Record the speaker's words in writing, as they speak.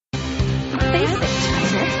face it,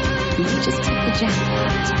 China. You just hit the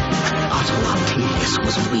jackpot. Otto Octavius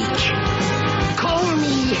was weak. Call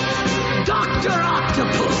me Dr.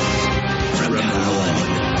 Octopus. From now on,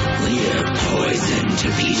 we're poison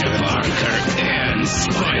to Peter Parker and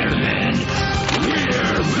Spider-Man.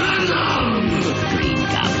 We're Venom! The Green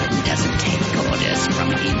Goblin doesn't take orders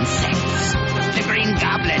from insects. The Green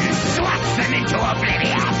Goblin swats them into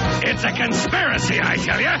oblivion. It's a conspiracy, I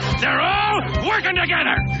tell you. They're all working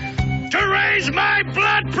together to raise my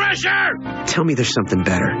blood pressure! Tell me there's something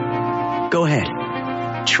better. Go ahead.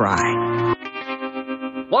 Try.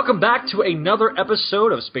 Welcome back to another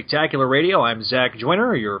episode of Spectacular Radio. I'm Zach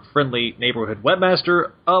Joyner, your friendly neighborhood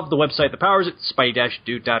webmaster of the website The Powers at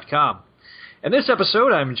spidey-dude.com. In this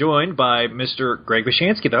episode, I'm joined by Mr. Greg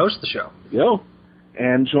Vishansky, the host of the show. Yo.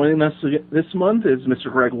 And joining us this month is Mr.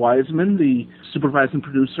 Greg Wiseman, the supervising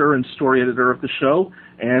producer and story editor of the show,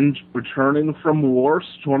 and returning from war,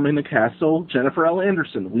 storming the castle, Jennifer L.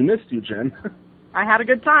 Anderson. We missed you, Jen. I had a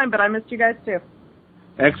good time, but I missed you guys too.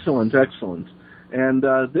 Excellent, excellent. And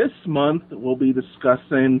this month, we'll be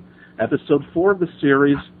discussing episode 4 of the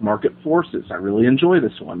series, Market Forces. I really enjoy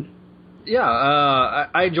this one. Yeah,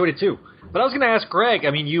 I enjoyed it too. But I was going to ask Greg,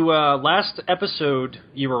 I mean, you last episode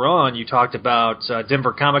you were on, you talked about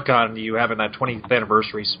Denver Comic-Con, you having that 20th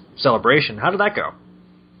anniversary celebration. How did that go?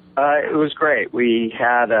 It was great. We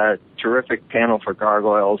had a terrific panel for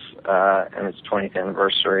Gargoyles and its 20th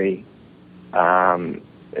anniversary.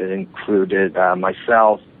 It included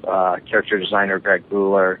myself, character designer Greg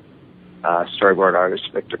Buehler, storyboard artist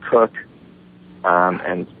Victor Cook,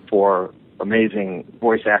 and 4 amazing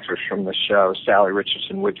voice actors from the show, Sally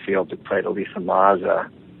Richardson Whitfield, who played Elisa Maza,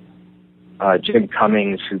 Jim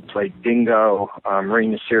Cummings, who played Dingo,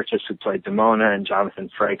 Marina Sirtis, who played Demona, and Jonathan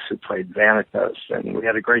Frakes, who played Vanitas. And we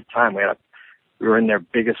had a great time. We were in their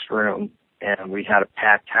biggest room, and we had a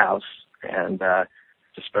packed house, and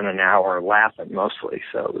just spent an hour laughing mostly,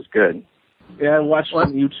 so it was good. Yeah, I watched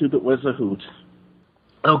on YouTube. It was a hoot.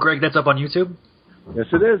 Oh, Greg, that's up on YouTube? Yes,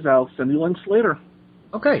 it is. I'll send you links later.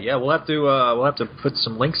 Okay, yeah, we'll have to put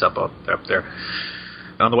some links up there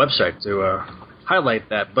on the website to highlight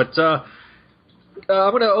that. But I'm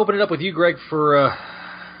going to open it up with you, Greg, for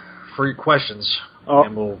your questions,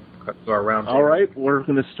 and we'll go around. All right, we're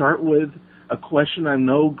going to start with a question I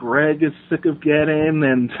know Greg is sick of getting,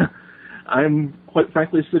 and I'm quite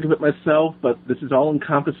frankly sick of it myself, but this is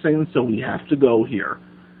all-encompassing, so we have to go here.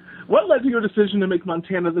 What led to your decision to make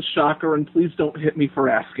Montana the Shocker, and please don't hit me for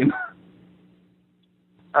asking?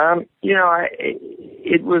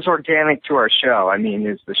 It was organic to our show,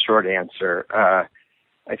 is the short answer. I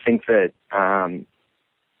think that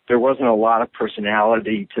there wasn't a lot of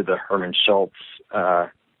personality to the Herman Schultz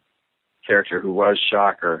character who was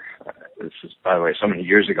Shocker. This is, by the way, so many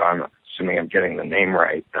years ago. I'm assuming I'm getting the name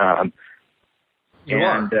right.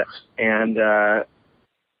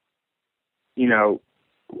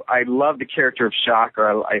 I love the character of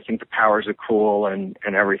Shocker. I think the powers are cool and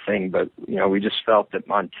everything, but, we just felt that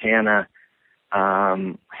Montana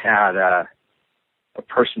had a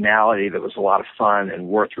personality that was a lot of fun and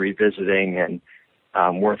worth revisiting and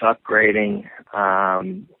worth upgrading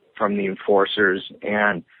from the Enforcers.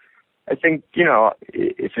 And I think,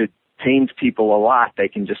 if it pains people a lot, they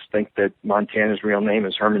can just think that Montana's real name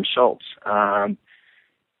is Herman Schultz.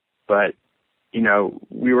 But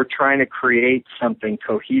we were trying to create something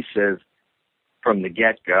cohesive from the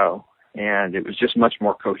get-go, and it was just much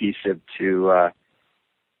more cohesive to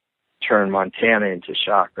turn Montana into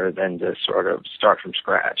Shocker than to sort of start from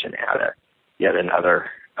scratch and add yet another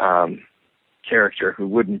character who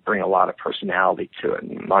wouldn't bring a lot of personality to it.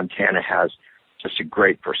 And Montana has just a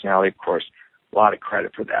great personality. Of course, a lot of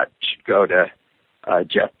credit for that should go to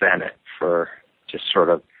Jeff Bennett for just sort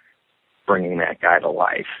of bringing that guy to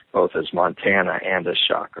life, both as Montana and as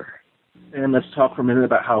Shocker. And let's talk for a minute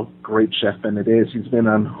about how great Jeff Bennett is. He's been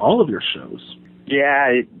on all of your shows.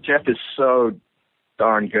 Yeah, Jeff is so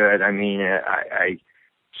darn good. I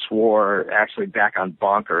swore actually back on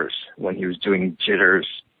Bonkers when he was doing Jitters.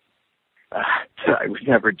 I would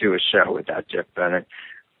never do a show without Jeff Bennett.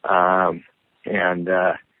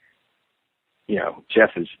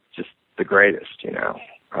 Jeff is just the greatest, and,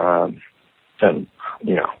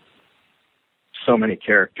 so many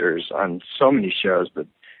characters on so many shows, but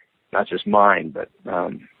not just mine, but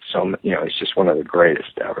he's just one of the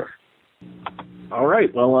greatest ever. All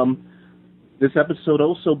right. Well, this episode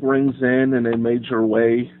also brings in a major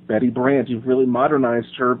way, Betty Brant. You've really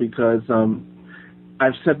modernized her because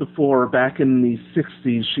I've said before, back in the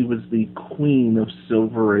 60s, she was the queen of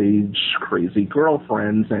Silver Age crazy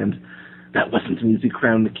girlfriends, and that wasn't an easy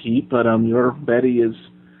crown to keep, but your Betty is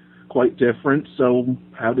quite different. So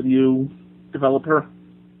how did you develop her?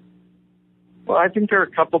 Well, I think there are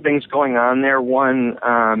a couple things going on there. One,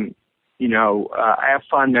 I have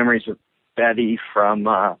fond memories of Betty from,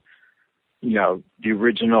 the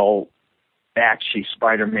original Bakshi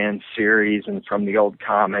Spider-Man series and from the old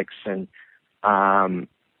comics. And,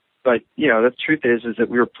 but, the truth is that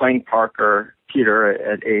we were playing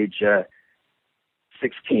Peter at age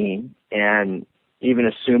 16, and even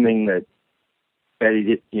assuming that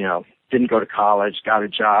Betty didn't go to college, got a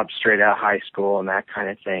job straight out of high school and that kind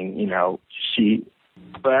of thing, so she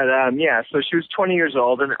was 20 years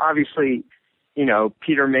old, and obviously,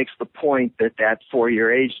 Peter makes the point that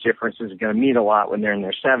 4-year age difference is going to mean a lot when they're in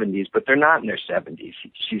their 70s, but they're not in their 70s.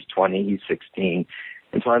 She's 20, he's 16.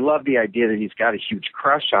 And so I love the idea that he's got a huge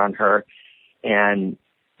crush on her and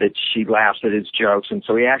that she laughs at his jokes. And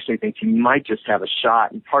so he actually thinks he might just have a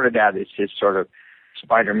shot. And part of that is his sort of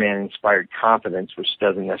Spider-Man-inspired confidence, which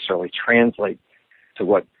doesn't necessarily translate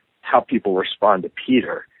to how people respond to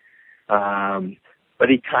Peter. But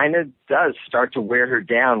he kind of does start to wear her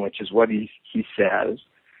down, which is what he says.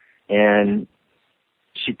 And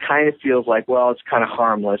she kind of feels like, well, it's kind of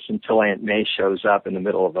harmless until Aunt May shows up in the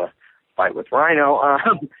middle of a fight with Rhino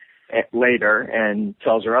later and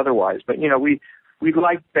tells her otherwise. But, we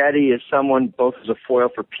like Betty as someone both as a foil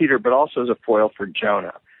for Peter, but also as a foil for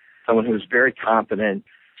Jonah, someone who was very confident,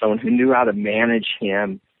 someone who knew how to manage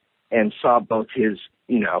him and saw both his,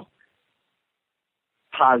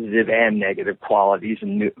 positive and negative qualities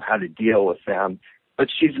and knew how to deal with them. But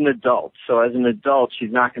she's an adult. So as an adult,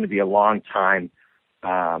 she's not going to be a long-time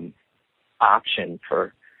option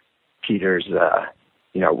for Peter's,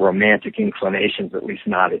 romantic inclinations, at least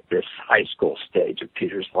not at this high school stage of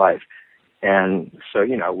Peter's life. And so,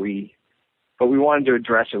 we wanted to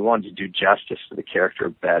address it. We wanted to do justice to the character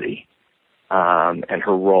of Betty and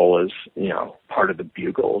her role as, part of the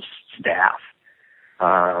Bugle's staff.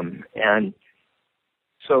 And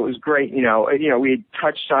so it was great. We had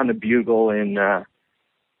touched on the Bugle in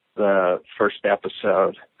the first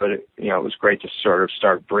episode, but it was great to sort of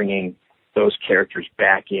start bringing those characters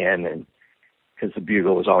back in, and because the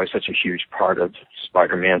Bugle was always such a huge part of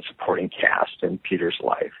Spider-Man's supporting cast in Peter's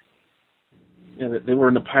life. Yeah, they were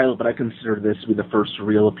in the pilot, but I consider this to be the first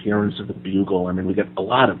real appearance of the Bugle. I mean, we get a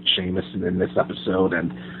lot of Jameson in this episode,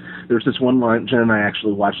 and there's this one line. Jen and I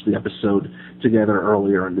actually watched the episode together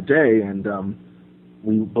earlier in the day, and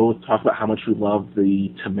we both talked about how much we love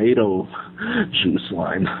the tomato juice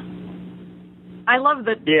line. I love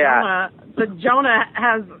that Jonah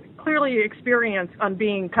has clearly experience on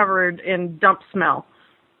being covered in dump smell.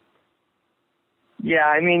 Yeah,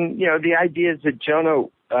 I mean, the idea is that Jonah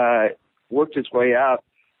worked his way up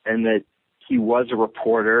and that he was a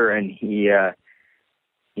reporter and he,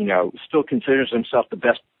 still considers himself the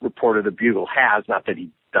best reporter the Bugle has. Not that he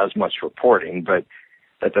does much reporting, but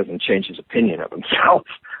that doesn't change his opinion of himself.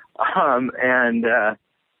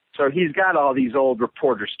 So he's got all these old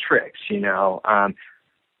reporters' tricks,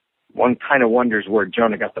 One kind of wonders where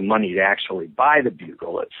Jonah got the money to actually buy the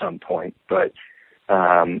Bugle at some point, but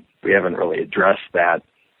we haven't really addressed that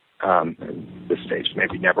at this stage.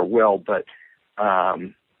 Maybe never will, but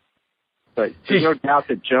there's no doubt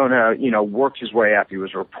that Jonah, worked his way up. He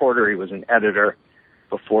was a reporter. He was an editor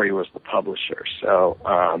before he was the publisher. So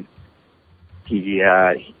he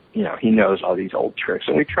knows all these old tricks,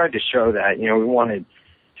 and we tried to show that. We wanted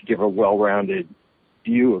to give a well-rounded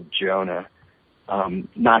view of Jonah.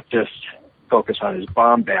 Not just focus on his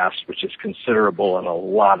bombast, which is considerable and a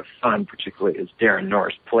lot of fun, particularly as Darren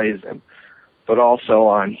Norris plays him, but also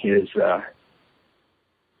on his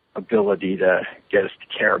ability to get us to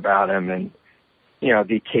care about him and,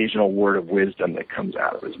 the occasional word of wisdom that comes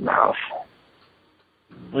out of his mouth.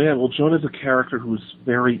 Well, Jonah's a character who's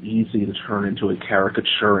very easy to turn into a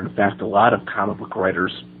caricature. In fact, a lot of comic book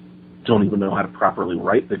writers don't even know how to properly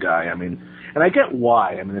write the guy. I mean, and I get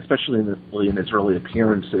why. I mean, especially in his early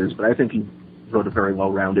appearances, but I think he wrote a very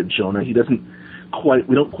well-rounded Jonah. We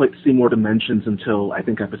don't quite see more dimensions until, I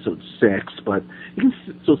think, episode 6, but you can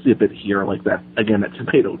still see a bit here, like that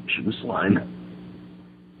tomato juice line.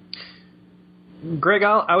 Greg,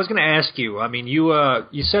 I was going to ask you. I mean, you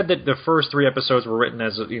said that the first 3 episodes were written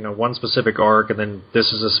as one specific arc, and then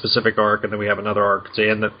this is a specific arc, and then we have another arc to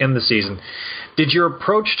end the season. Did your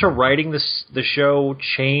approach to writing the show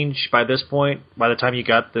change by this point? By the time you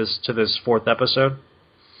got to this 4th episode,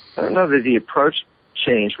 I don't know that the approach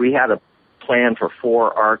changed. We had a plan for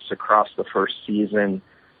 4 arcs across the first season,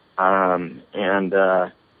 and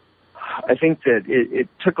I think that it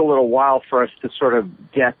took a little while for us to sort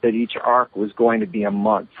of get that each arc was going to be a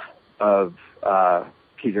month of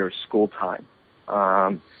Peter's school time.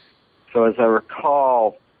 So as I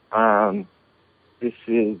recall, this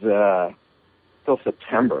is still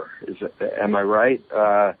September. Am I right?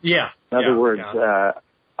 Yeah. In other words,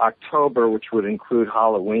 October, which would include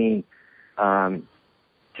Halloween,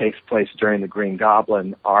 takes place during the Green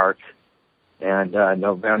Goblin arc, and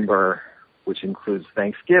November, which includes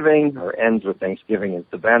Thanksgiving, or ends with Thanksgiving, is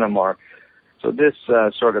the Venom arc. So this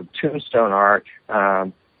sort of Tombstone arc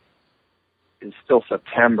is still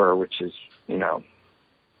September, which is,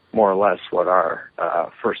 more or less what our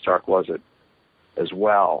first arc was as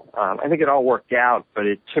well. I think it all worked out, but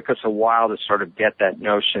it took us a while to sort of get that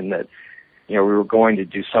notion that, we were going to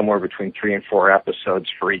do somewhere between 3 and 4 episodes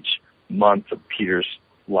for each month of Peter's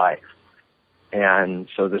life. And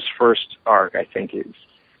so this first arc, I think, is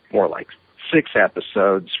more like 6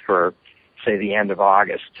 episodes for, say, the end of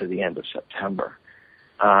August to the end of September.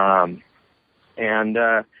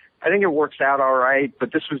 I think it works out all right,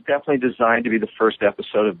 but this was definitely designed to be the first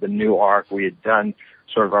episode of the new arc. We had done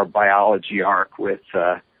sort of our biology arc with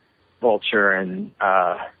Vulture and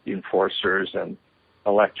the Enforcers and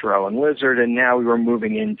Electro and Lizard, and now we were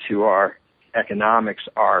moving into our economics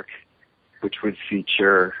arc, which would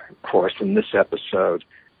feature, of course, in this episode,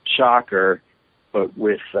 Shocker, but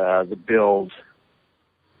with the build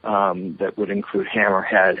that would include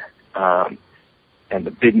Hammerhead and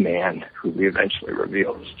the big man, who we eventually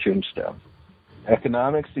reveal is Tombstone.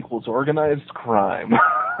 Economics equals organized crime.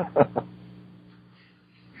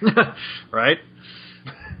 Right?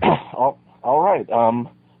 All right.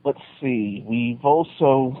 Let's see. We've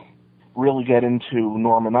also really get into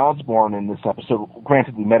Norman Osborn in this episode.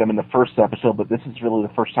 Granted, we met him in the first episode, but this is really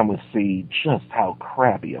the first time we see just how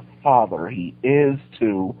crappy a father he is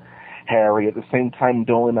to Harry, at the same time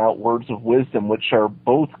doling out words of wisdom, which are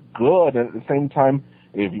both good, and at the same time,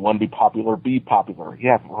 if you want to be popular, be popular.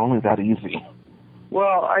 Yeah, we're only that easy.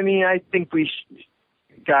 Well, I mean, I think we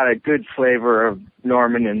got a good flavor of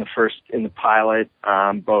Norman in the pilot,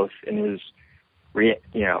 both in his,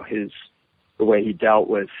 the way he dealt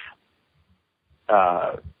with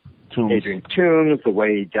Adrian Toomes, the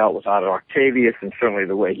way he dealt with Otto Octavius, and certainly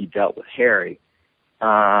the way he dealt with Harry.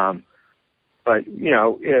 But,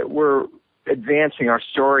 we're advancing our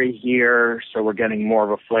story here, so we're getting more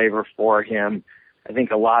of a flavor for him. I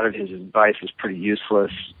think a lot of his advice is pretty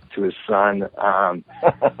useless to his son.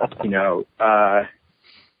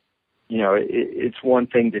 It's one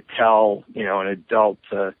thing to tell, an adult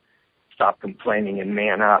to stop complaining and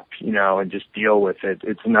man up, and just deal with it.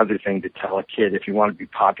 It's another thing to tell a kid, if you want to be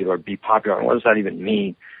popular, be popular. And what does that even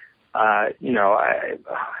mean?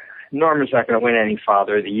 Norman's not going to win any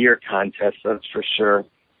Father of the Year contest, that's for sure.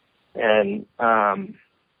 And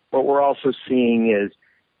what we're also seeing is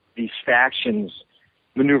these factions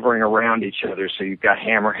maneuvering around each other. So you've got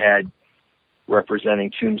Hammerhead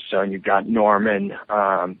representing Tombstone, you've got Norman,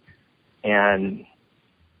 and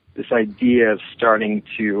this idea of starting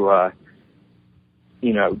to,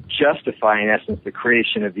 justify, in essence, the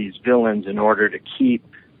creation of these villains in order to keep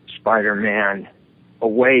Spider-Man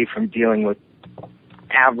away from dealing with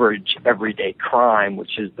average everyday crime,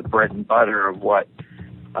 which is the bread and butter of what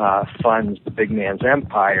funds the big man's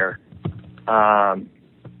empire,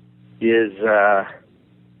 is a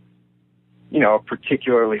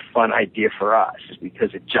particularly fun idea for us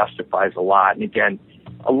because it justifies a lot. And again,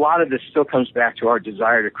 a lot of this still comes back to our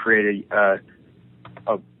desire to create a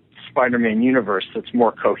Spider-Man universe that's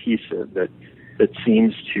more cohesive, that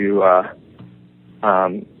seems to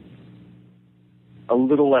a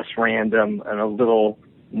little less random and a little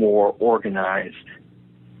more organized.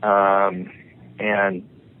 And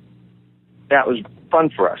that was fun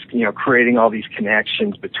for us. Creating all these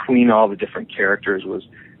connections between all the different characters was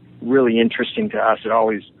really interesting to us. It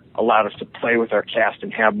always allowed us to play with our cast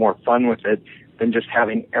and have more fun with it than just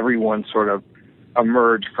having everyone sort of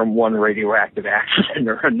emerge from one radioactive accident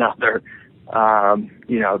or another.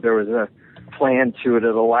 There was a plan to it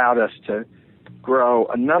that allowed us to grow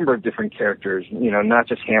a number of different characters, not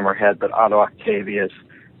just Hammerhead, but Otto Octavius,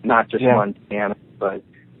 not just Montana, but,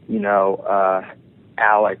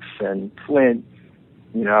 Alex and Flint,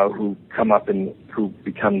 who come up and who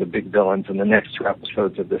become the big villains in the next 2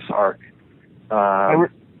 episodes of this arc. I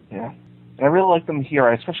really like them here.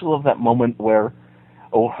 I especially love that moment where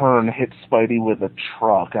O'Hearn hits Spidey with a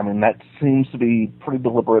truck. I mean, that seems to be pretty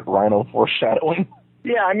deliberate Rhino foreshadowing.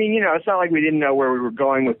 Yeah, I mean, it's not like we didn't know where we were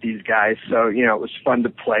going with these guys, so, it was fun to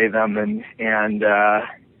play them, and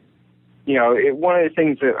one of the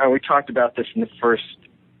things that, we talked about this in the first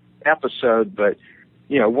episode, but,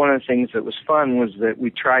 one of the things that was fun was that we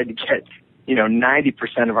tried to get,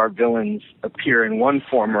 90% of our villains appear in one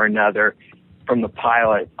form or another from the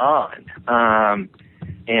pilot on.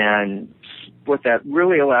 And what that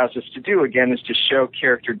really allows us to do, again, is to show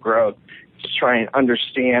character growth, to try and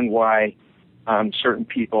understand why certain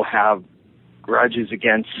people have grudges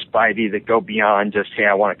against Spidey that go beyond just, hey,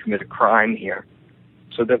 I want to commit a crime here.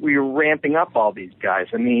 So that we were ramping up all these guys.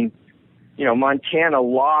 I mean, you know, Montana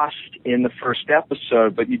lost in the first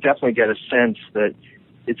episode, but you definitely get a sense that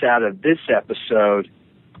it's out of this episode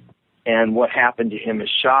and what happened to him as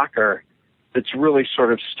Shocker that's really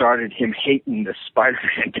sort of started him hating the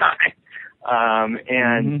Spider-Man guy.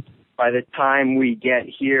 And by the time we get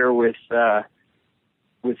here with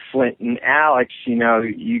Flint and Alex, you know,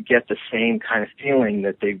 you get the same kind of feeling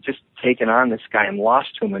that they've just taken on this guy and lost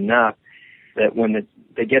to him enough that when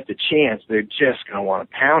they get the chance, they're just going to want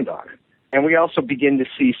to pound on him. And we also begin to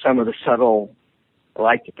see some of the subtle, I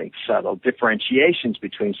like to think subtle, differentiations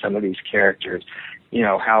between some of these characters. You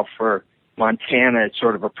know, how for Montana it's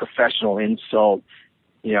sort of a professional insult,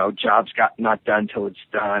 you know, job's not done till it's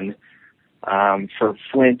done. For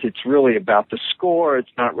Flint, it's really about the score.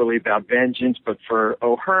 It's not really about vengeance. But for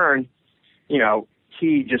O'Hearn, you know,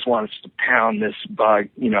 he just wants to pound this bug,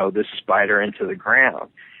 you know, this spider into the ground.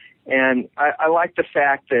 And I like the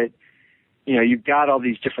fact that, you know, you've got all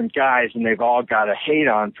these different guys and they've all got a hate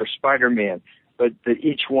on for Spider-Man, but that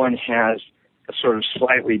each one has a sort of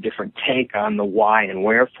slightly different take on the why and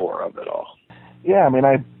wherefore of it all. Yeah, I mean,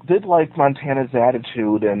 I did like Montana's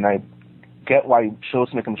attitude, and I get why he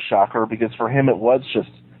chose to make him Shocker, because for him it was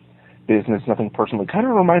just business, nothing personal. It kind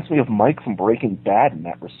of reminds me of Mike from Breaking Bad in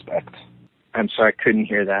that respect. I'm sorry, I couldn't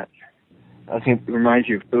hear that. Okay. It reminds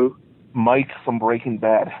you of who? Mike from Breaking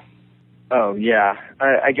Bad. Oh, yeah.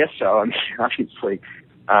 I guess so. I mean, obviously.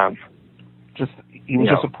 He was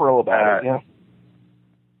just a pro about it, yeah.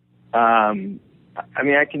 I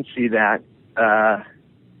mean, I can see that.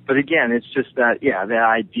 But again, it's just that, yeah, the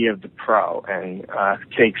idea of the pro and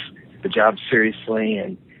takes the job seriously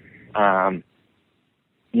and,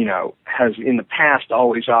 you know, has in the past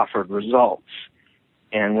always offered results.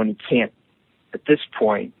 And when he can't, at this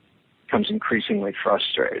point, becomes increasingly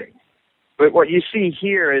frustrating. But what you see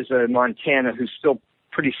here is a Montana who's still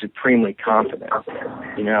pretty supremely confident.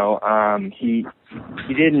 You know, he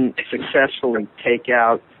didn't successfully take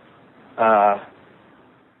out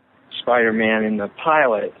Spider-Man in the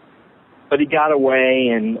pilot, but he got away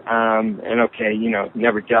and okay, you know,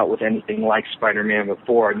 never dealt with anything like Spider-Man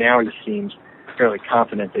before. Now he seems fairly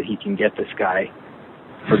confident that he can get this guy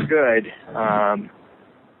for good.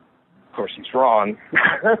 Of course, he's wrong,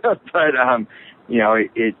 but you know,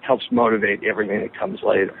 it helps motivate everything that comes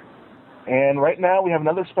later. And right now we have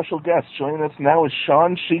another special guest. Joining us now is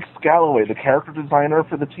Sean Sheeks Galloway, the character designer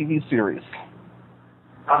for the TV series.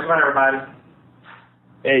 How's it going, everybody?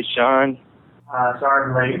 Hey, Sean. Sorry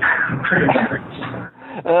I'm late. I'm pretty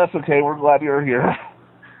nervous. That's okay. We're glad you're here.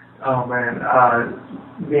 Oh, man.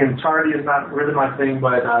 Being tardy is not really my thing,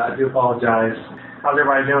 but I do apologize. How's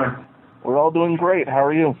everybody doing? We're all doing great. How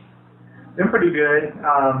are you? Doing pretty good.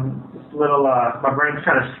 Just a little, my brain's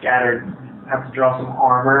kind of scattered. I have to draw some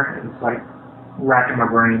armor, and it's like racking my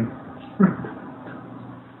brain.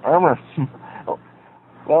 Armor.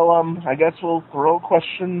 Well, I guess we'll throw a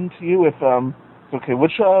question to you if it's okay.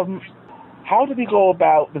 How did he go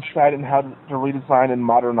about deciding how to redesign and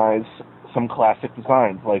modernize some classic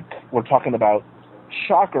designs? Like, we're talking about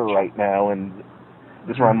Shocker right now, and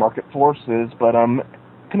these are on market forces, but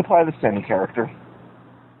can apply this to any character.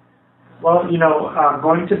 Well, you know,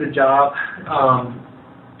 going to the job,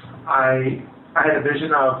 I had a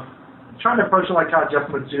vision of trying to approach it like how Jeff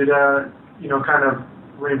Matsuda, you know, kind of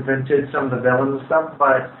reinvented some of the villains and stuff,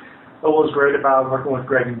 but what was great about working with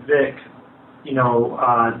Greg and Vic, you know,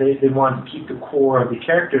 they wanted to keep the core of the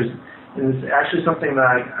characters, and it's actually something that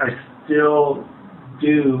I still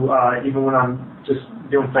do, even when I'm just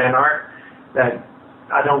doing fan art, that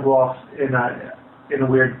I don't go off in a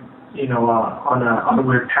weird, you know, on a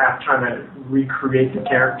weird path trying to recreate the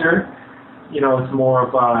character. You know, it's more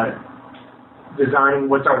of designing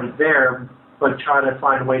what's already there, but try to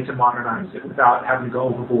find a way to modernize it without having to go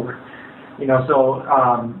overboard. You know, so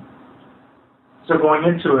going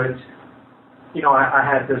into it, you know, I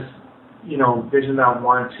had this, you know, vision that I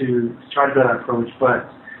wanted to try to do that approach, but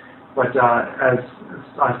as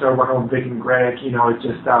I started working with Vic and Greg, you know, it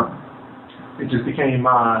just became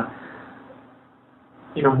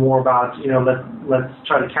you know, more about, you know, let's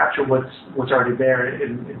try to capture what's already there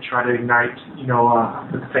and try to ignite, you know,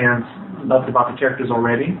 what the fans loved about the characters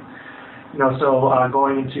already. You know, so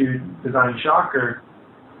going into designing Shocker,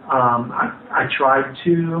 I tried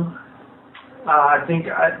to, I think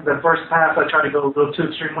the first pass I tried to go a little too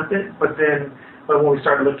extreme with it, but when we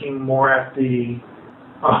started looking more at the,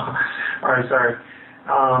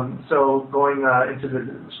 so going into the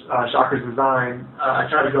Shocker's design, I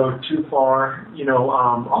tried to go too far, you know,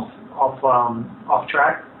 off off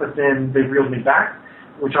track, but then they reeled me back.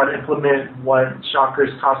 We tried to implement what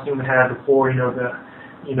Shocker's costume had before,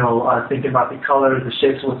 thinking about the colors, the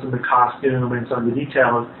shapes, what's in the costume, and some of the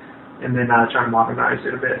details, and then trying to modernize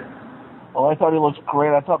it a bit. Well, I thought it looked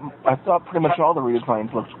great. I thought pretty much all the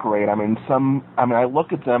redesigns looked great. I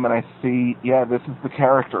look at them and I see, yeah, this is the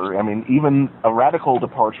character. I mean, even a radical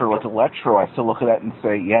departure like Electro, I still look at that and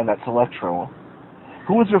say, yeah, that's Electro.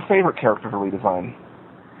 Who was your favorite character to redesign?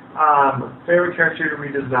 Favorite character to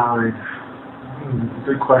redesign?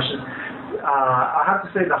 Good question. I have to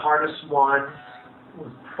say the hardest one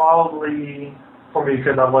was probably, for me,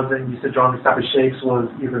 because I wasn't used to drawing these type of shapes, was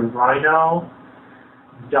either Rhino,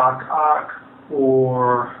 Doc Ock,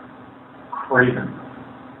 or Kraven.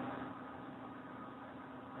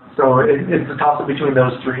 So it's a toss-up between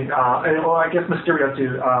those three. I guess Mysterio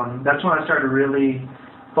too. That's when I started really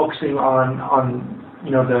focusing on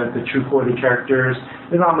the true core of the characters.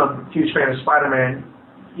 I'm a huge fan of Spider-Man.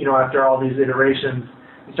 After all these iterations,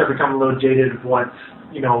 you start becoming a little jaded of what's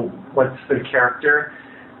the character.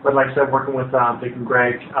 But like I said, working with Vic and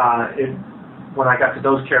Greg, when I got to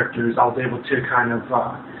those characters, I was able to kind of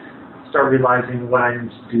start realizing what I needed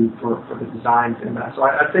to do for the designs in that. So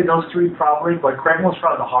I'd say those three probably, but Kraven was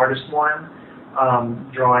probably the hardest one,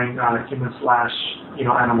 drawing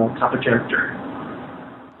human/animal type of character.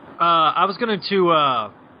 I was going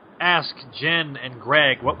to ask Jen and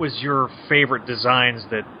Greg, what was your favorite designs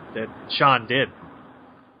that Sean did?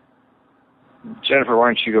 Jennifer, why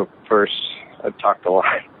don't you go first? I've talked a lot.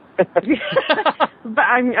 But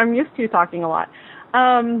I'm used to talking a lot.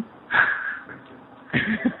 I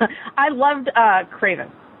loved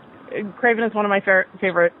Kraven. Kraven is one of my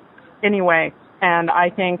favorite anyway, and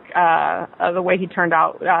I think the way he turned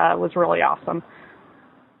out was really awesome.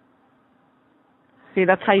 See,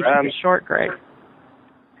 that's how you keep it short, Greg.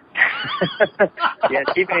 Yeah,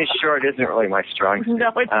 keeping it short isn't really my strong suit.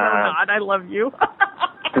 No, it's not. I love you.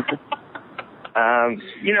 I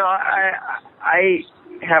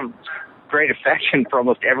have great affection for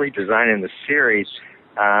almost every design in the series,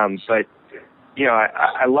 but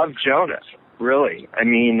I love Jonah, really. I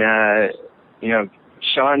mean,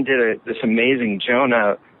 Sean did this amazing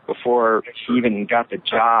Jonah before he even got the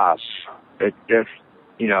job that just,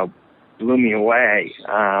 blew me away.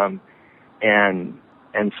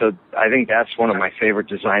 And so I think that's one of my favorite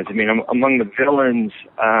designs. I mean, among the villains,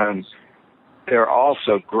 they're all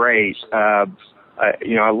so great. I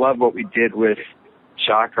love what we did with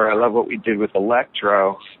Shocker. I love what we did with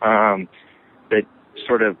Electro. That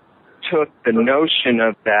sort of took the notion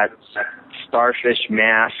of that starfish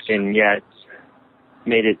mask and yet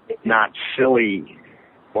made it not silly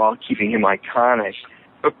while keeping him iconic.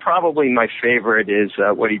 But probably my favorite is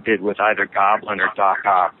what he did with either Goblin or Doc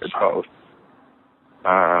Ock or both.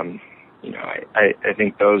 I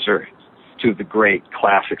think those are two of the great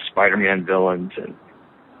classic Spider-Man villains, and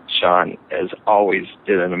Sean, as always,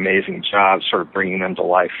 did an amazing job sort of bringing them to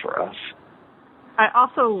life for us. I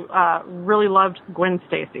also really loved Gwen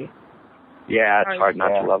Stacy. Yeah, it's hard not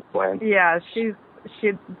to love Gwen. Yeah, she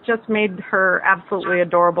just made her absolutely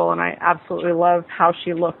adorable, and I absolutely love how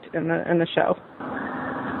she looked in the show.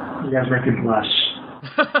 You guys make me blush.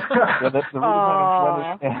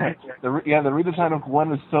 The redesign of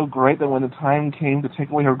Gwen is so great that when the time came to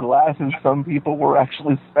take away her glasses, some people were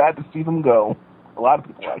actually sad to see them go. A lot of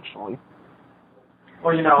people, actually.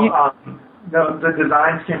 Well, the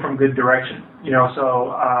designs came from good direction. So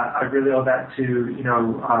I really owe that to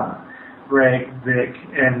Greg, Vic,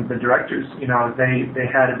 and the directors. They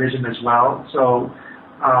had a vision as well. So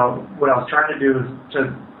what I was trying to do is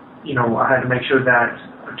I had to make sure that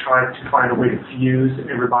I tried to find a way to fuse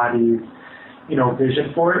everybody's,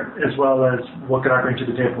 vision for it, as well as what could I bring to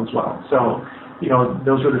the table as well. So,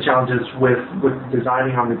 those were the challenges with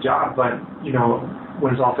designing on the job. But,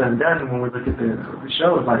 when it's all said and done, when we look at the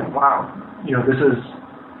show, it's like, wow, this is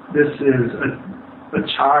a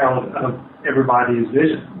child of everybody's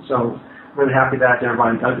vision. So, I'm really happy that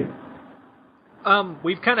everybody dug it.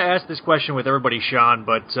 We've kind of asked this question with everybody, Sean,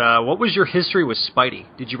 but what was your history with Spidey?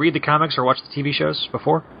 Did you read the comics or watch the TV shows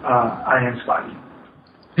before? I am Spidey.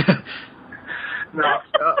 No.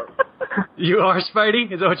 You are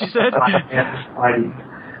Spidey? Is that what you said? I am Spidey.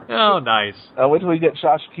 Oh, nice. Wait till we get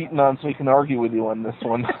Josh Keaton on so he can argue with you on this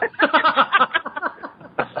one.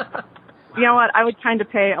 You know what? I would kind of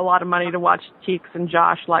pay a lot of money to watch Teeks and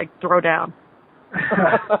Josh, throw down.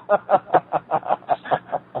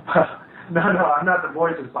 No, I'm not the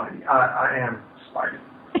voice of Spidey. I am Spidey.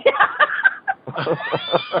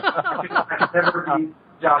 I can never be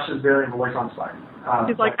Josh's variant voice on Spidey.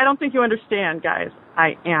 He's like, I don't think you understand, guys.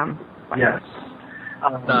 I am Spidey. Yes.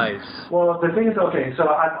 Nice. Well, the thing is, okay, so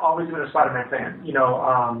I've always been a Spider-Man fan,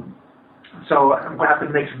 so what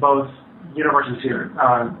happened to mix both universes here?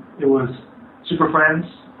 It was Super Friends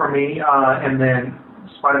for me, and then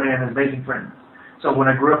Spider-Man and Amazing Friends. So when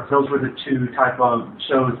I grew up, those were the two type of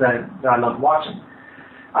shows that I loved watching.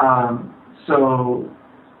 So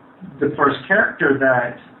the first character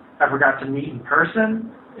that I ever got to meet in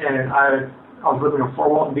person, and I was living in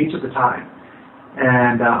Fort Walton Beach at the time,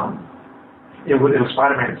 and it was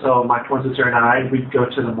Spider-Man. So my twin sister and I, we'd go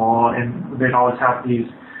to the mall, and they'd always have these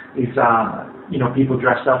people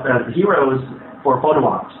dressed up as the heroes for photo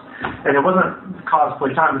ops. And it wasn't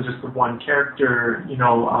cosplay time; it was just the one character,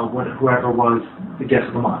 whoever was the guest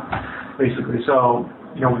of the month, basically. So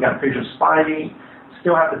we got a picture of Spidey.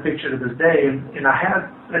 Still have the picture to this day, and I had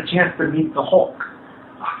a chance to meet the Hulk.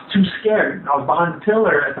 I was too scared. I was behind the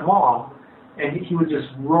pillar at the mall, and he was just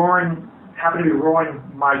happened to be roaring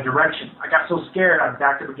my direction. I got so scared, I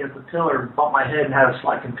backed up against the pillar, bumped my head, and had a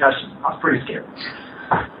slight concussion. I was pretty scared.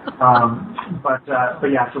 But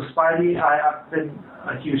yeah, so Spidey, I've been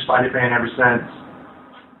a huge Spidey fan ever since.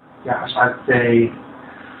 Gosh, I'd say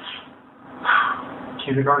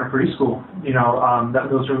kindergarten or preschool.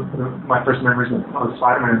 Those were my first memories of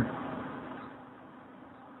Spider-Man.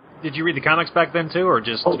 Did you read the comics back then too, or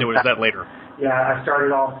just was that later? Yeah, I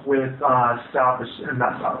started off with Sal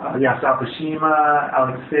Buscema,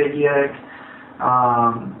 Alex Saviek,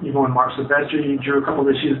 even when Mark Silvestri drew a couple of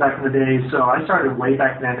issues back in the day. So I started way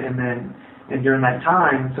back then, and during that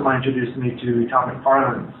time, somebody introduced me to Todd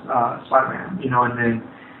McFarlane's Spider-Man, and then,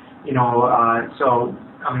 so,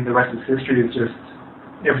 I mean, the rest is history. Is just,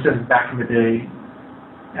 ever since back in the day,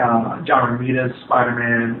 John Romita's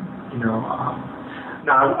Spider-Man,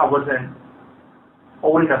 now I wasn't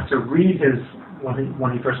old enough to read his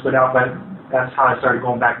when he first put out, but that's how I started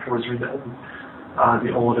going back towards reading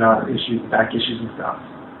the old issues, back issues and stuff.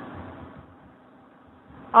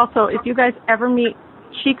 Also, if you guys ever meet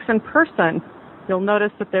Cheeks in person, you'll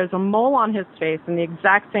notice that there's a mole on his face in the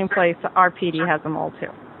exact same place that RPD has a mole too.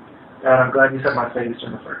 I'm glad you said my face,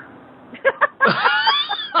 Jennifer.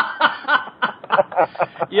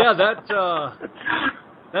 Yeah,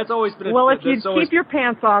 that's always been. Well, if you'd keep your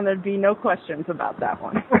pants on, there'd be no questions about that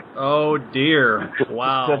one. Oh dear!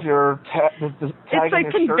 Wow. Does your it's a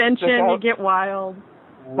convention. You get wild.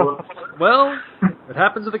 Well, it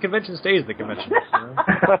happens at the convention. Stays at the convention.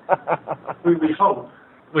 We hope.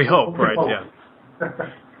 We hope, right? Yeah.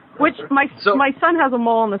 Which my son has a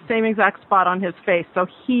mole in the same exact spot on his face, so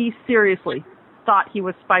he seriously thought he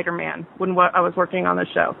was Spider-Man when I was working on the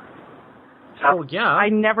show. Oh yeah. I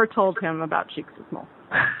never told him about Cheeks' mole.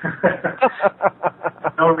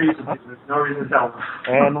 No reason to tell him.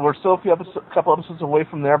 And we're still a couple episodes away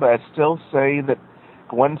from there, but I still say that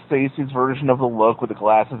Gwen Stacy's version of the look with the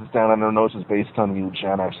glasses down on her nose is based on you,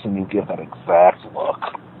 Jen. I've seen you give that exact look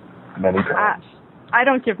many times. I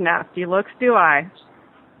don't give nasty looks, do I?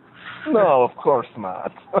 No, of course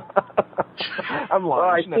not. I'm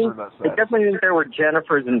lying. Well, I definitely think there were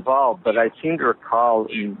Jennifers involved, but I seem to recall,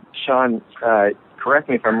 and Sean, correct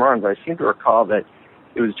me if I'm wrong, but I seem to recall that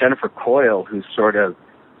it was Jennifer Coyle who sort of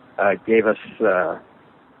gave us the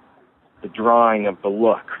drawing of the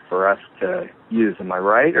look for us to use. Am I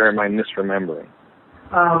right, or am I misremembering?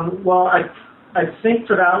 Well, I think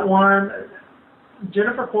for that one,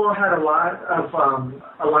 Jennifer Coyle had a lot of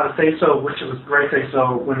say-so, which was great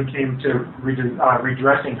say-so when it came to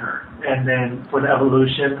redressing her, and then for the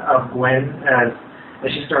evolution of Gwen as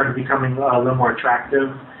she started becoming a little more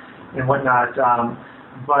attractive and whatnot.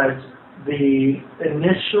 But the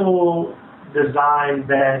initial design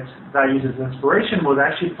that I used as inspiration was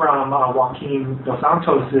actually from Joaquin Dos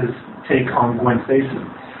Santos' take on Gwen Stacy.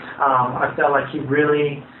 I felt like he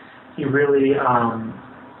really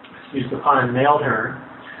excuse the pun, nailed her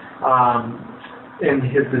in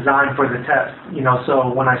his design for the test.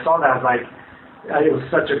 So when I saw that, I was like, it was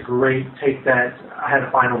such a great take that I had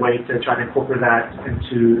to find a way to try to incorporate that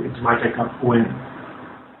into my take on Gwen.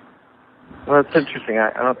 Well, that's interesting. I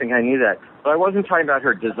don't think I knew that. But I wasn't talking about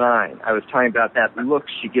her design. I was talking about that look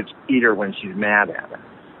she gives Peter when she's mad at him.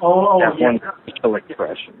 That yeah. one facial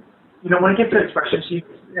expression. When it came to expression,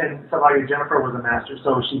 and somebody Jennifer was a master,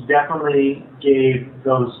 so she definitely gave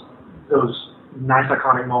those nice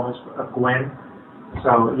iconic moments of Gwen.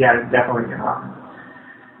 So yeah, definitely.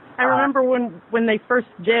 I remember when we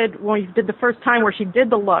did the first time where she did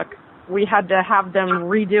the look, we had to have them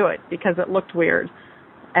redo it because it looked weird.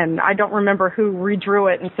 And I don't remember who redrew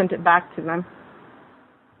it and sent it back to them.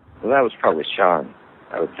 Well, that was probably Sean,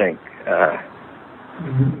 I would think. I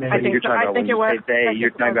think it was.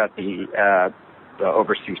 You're talking about the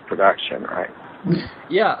overseas production, right?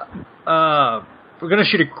 Yeah. we're going to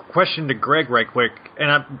shoot a question to Greg right quick,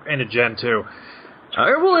 and to Jen too.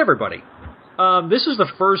 Well, everybody. This is the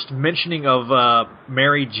first mentioning of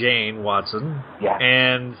Mary Jane Watson. Yeah.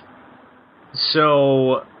 And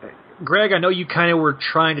so, Greg, I know you kind of were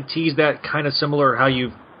trying to tease that, kind of similar how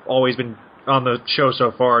you've always been on the show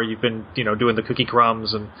so far. You've been, doing the cookie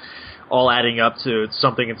crumbs and all adding up to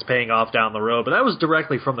something that's paying off down the road. But that was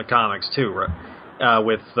directly from the comics too, right?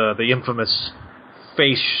 With the infamous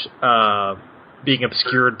face being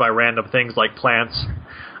obscured by random things like plants.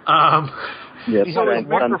 Yes, he's got a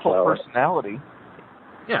wonderful personality.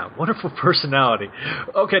 Yeah, wonderful personality.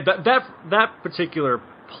 Okay, that particular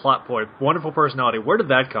plot point, wonderful personality, where did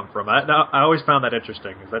that come from? I always found that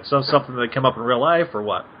interesting. Is that something that came up in real life, or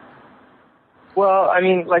what? Well, I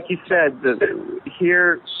mean, like you said,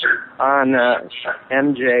 here on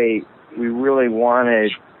MJ, we really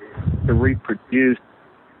wanted to reproduce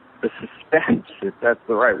the suspense, if that's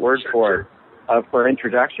the right word for it, of her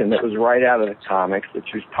introduction that was right out of the comics, that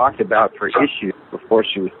she was talked about for issues before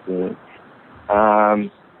she was seen.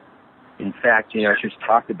 In fact, she was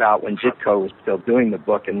talked about when Ditko was still doing the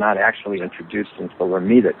book and not actually introduced until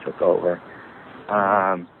Romita took over.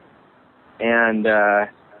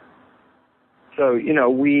 So,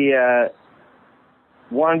 we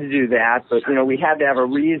wanted to do that, but, we had to have a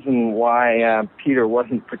reason why Peter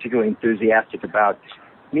wasn't particularly enthusiastic about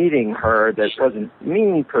meeting her. That wasn't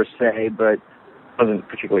mean per se, but wasn't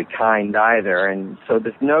particularly kind either. And so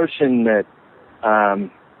this notion that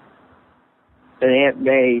Aunt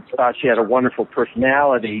May thought she had a wonderful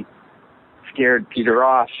personality scared Peter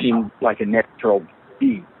off seemed like a natural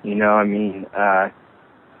beat,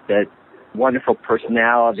 that wonderful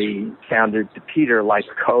personality sounded to Peter like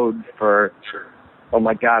code for, oh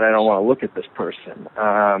my God, I don't want to look at this person.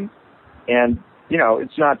 And,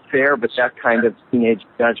 it's not fair, but that kind of teenage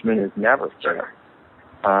judgment is never fair.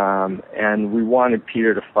 And we wanted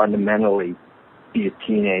Peter to fundamentally be a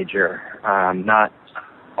teenager, not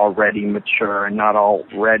already mature and not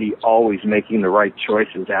already always making the right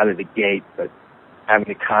choices out of the gate, but having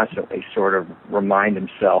to constantly sort of remind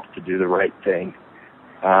himself to do the right thing.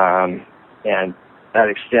 And that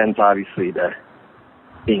extends obviously to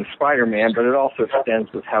being Spider-Man, but it also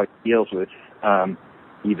extends with how he deals with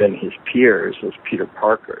even his peers as Peter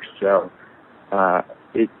Parker. So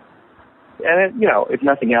if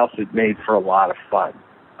nothing else, it made for a lot of fun.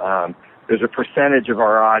 There's a percentage of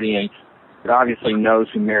our audience that obviously knows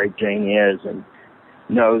who Mary Jane is and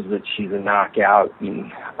knows that she's a knockout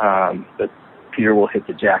and that Peter will hit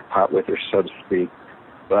the jackpot with her, so to speak.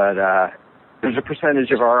 But there's a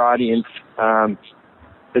percentage of our audience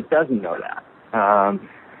that doesn't know that.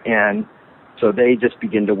 And so they just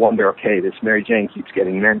begin to wonder, okay, this Mary Jane keeps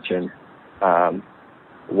getting mentioned.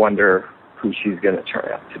 Wonder who she's going to turn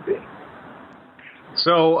out to be.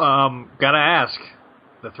 So, gotta ask,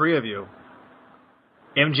 the three of you,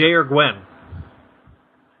 MJ or Gwen?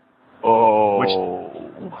 Oh.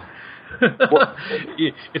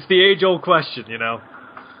 It's the age-old question,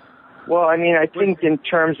 Well, I mean, I think in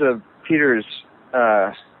terms of Peter's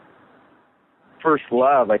first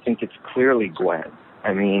love, I think it's clearly Gwen.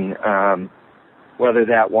 I mean, whether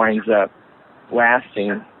that winds up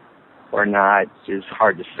lasting or not is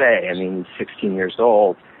hard to say. I mean, he's 16 years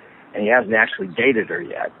old, and he hasn't actually dated her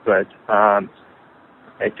yet. But I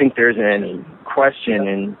think there isn't any question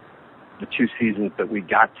in the 2 seasons that we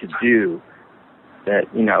got to do that,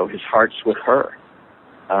 his heart's with her.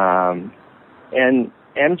 And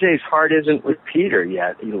MJ's heart isn't with Peter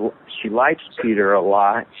yet. She likes Peter a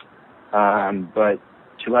lot, but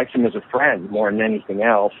she likes him as a friend more than anything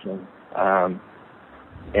else.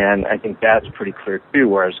 And I think that's pretty clear too,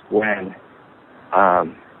 whereas Gwen, has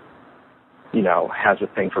a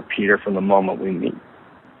thing for Peter from the moment we meet.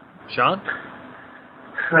 Sean?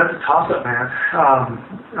 That's a toss-up, man.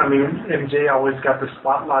 I mean, MJ always got the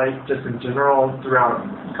spotlight just in general throughout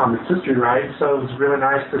comics history, right? So it was really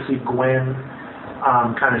nice to see Gwen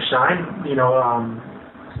kind of shine, in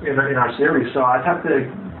our series. So I'd have to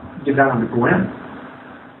give that one to Gwen.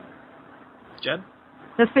 Jen?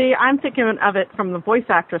 Now, see, I'm thinking of it from the voice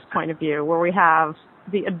actress point of view, where we have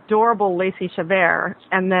the adorable Lacey Chabert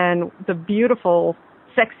and then the beautiful,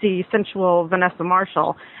 sexy, sensual Vanessa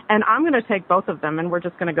Marshall. And I'm going to take both of them, and we're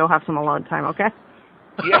just going to go have some alone time, okay?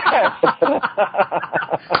 Yes!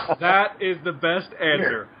 That is the best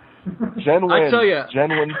answer. Jen wins. I tell you, Jen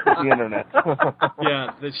wins the internet.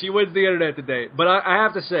 Yeah, she wins the internet today. But I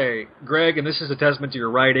have to say, Greg, and this is a testament to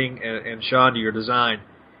your writing, and Sean, to your design,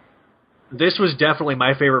 this was definitely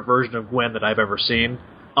my favorite version of Gwen that I've ever seen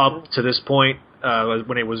up to this point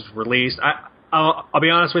when it was released. I'll be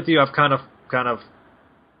honest with you, I've kind of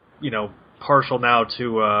partial now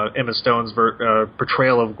to Emma Stone's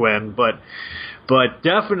portrayal of Gwen, but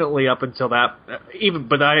definitely up until that,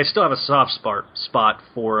 but I still have a soft spot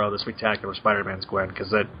for the Spectacular Spider-Man's Gwen, because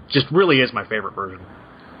that just really is my favorite version.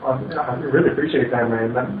 Well, I really appreciate that,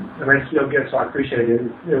 man. That makes me feel good, so I appreciate it.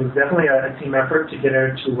 It was definitely a team effort to get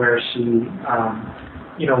her to where she,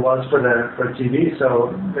 was for the TV.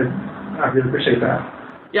 So I really appreciate that.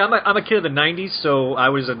 Yeah, I'm a kid of the '90s, so I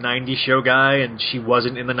was a '90s show guy, and she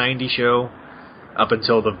wasn't in the '90s show up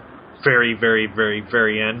until the very, very, very,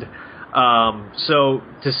 very end. So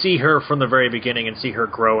to see her from the very beginning and see her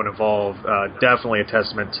grow and evolve, definitely a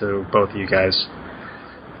testament to both of you guys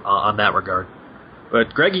on that regard.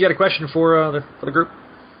 But Greg, you got a question for the group?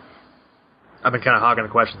 I've been kind of hogging the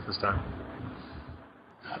questions this time.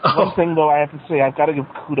 One thing, though, I have to say, I've got to give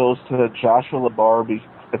kudos to Joshua LaBarre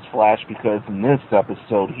as Flash, because in this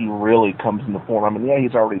episode, he really comes into form. I mean, yeah,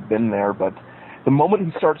 he's already been there, but the moment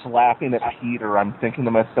he starts laughing at Peter, I'm thinking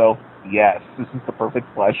to myself, yes, this is the perfect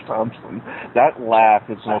Flash Thompson. That laugh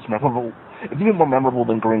is the most memorable. It's even more memorable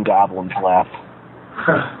than Green Goblin's laugh.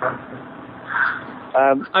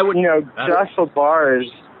 Josh LaBarre is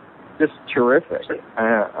just terrific.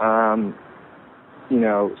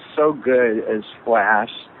 So good as Flash,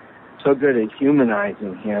 so good at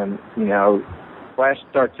humanizing him. Flash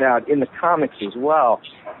starts out in the comics as well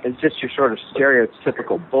as just your sort of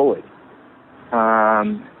stereotypical bully.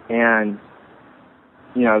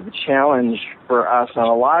 The challenge for us on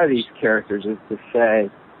a lot of these characters is to say,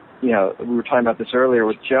 we were talking about this earlier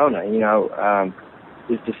with Jonah,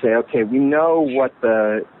 is to say, okay, we know what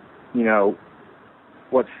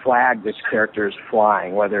what flag this character is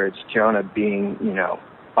flying, whether it's Jonah being,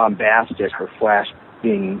 bombastic or Flash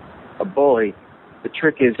being a bully. The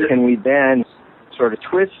trick is, can we then sort of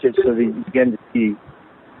twist it so that you begin to see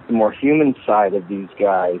the more human side of these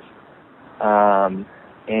guys,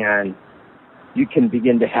 and you can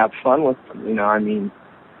begin to have fun with them,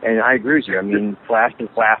 and I agree with you. Flash's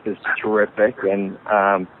laugh is terrific, and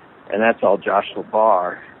that's all Josh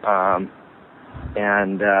LaBarre.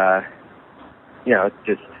 It's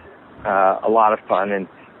just a lot of fun,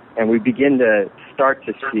 and we begin to start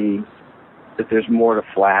to see that there's more to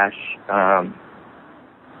Flash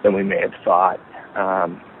than we may have thought.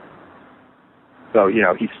 So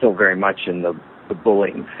he's still very much in the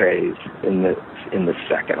bullying phase in the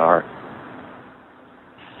second arc.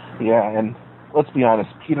 Yeah, and let's be honest,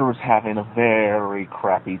 Peter was having a very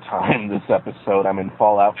crappy time this episode.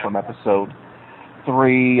 Fallout from episode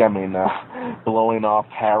 3, blowing off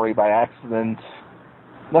Harry by accident.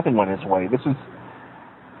 Nothing went his way. This is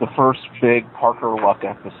the first big Parker Luck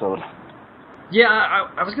episode. Yeah,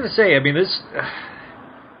 I was going to say, this...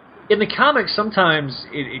 in the comics, sometimes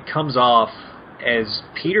it comes off as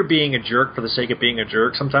Peter being a jerk for the sake of being a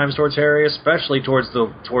jerk sometimes towards Harry, especially towards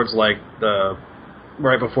the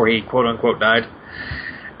right before he quote-unquote died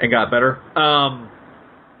and got better. I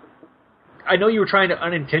know you were trying to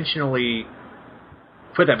unintentionally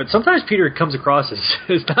put that, but sometimes Peter comes across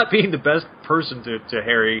as not being the best person to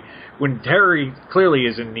Harry when Harry clearly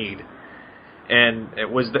is in need. And it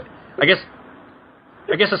was I guess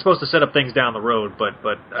I'm supposed to set up things down the road, but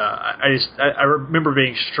I remember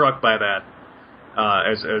being struck by that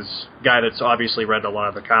as a guy that's obviously read a lot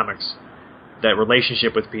of the comics. That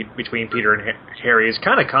relationship between Peter and Harry is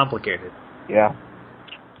kind of complicated. Yeah.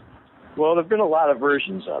 Well, there've been a lot of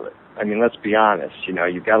versions of it. Let's be honest.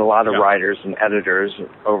 You've got a lot of writers and editors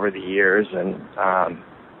over the years, and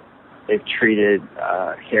they've treated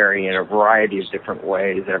Harry in a variety of different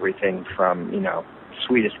ways. Everything from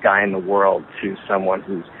sweetest guy in the world to someone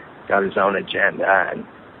who's got his own agenda and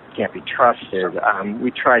can't be trusted.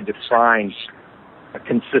 We tried to find a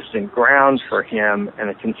consistent ground for him and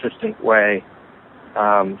a consistent way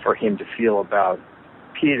for him to feel about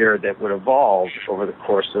Peter that would evolve over the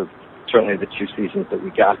course of certainly the 2 seasons that we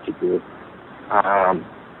got to do.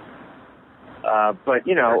 But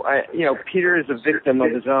Peter is a victim of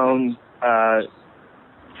his own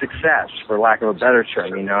success, for lack of a better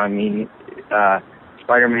term.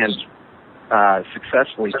 Spider-Man's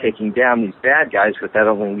successfully taking down these bad guys, but that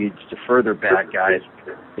only leads to further bad guys,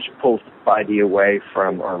 which pulls Spidey away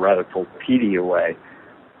from, or rather pulls Petey away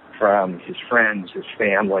from his friends, his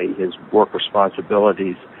family, his work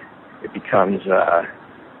responsibilities. It becomes,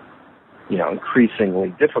 increasingly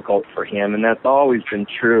difficult for him, and that's always been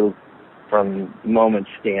true from the moment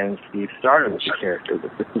Stan and Steve started with the character.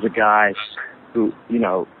 That this is a guy who,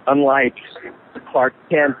 unlike the Clark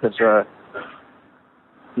Kent of the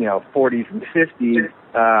 40s and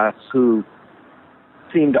 50s, who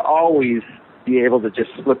seemed to always be able to just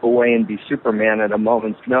slip away and be Superman at a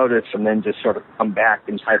moment's notice and then just sort of come back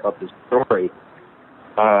and type up his story.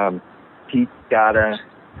 Pete's got a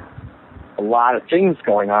lot of things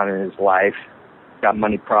going on in his life. He's got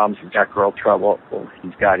money problems. He's got girl trouble.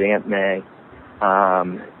 He's got Aunt May.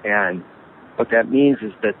 And what that means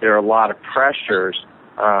is that there are a lot of pressures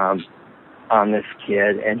on this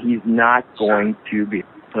kid, and he's not going to be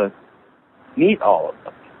able to meet all of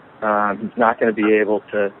them. He's not going to be able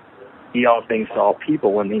to be all things to all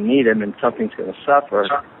people when they need him, and something's going to suffer.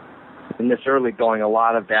 In this early going, a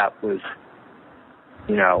lot of that was,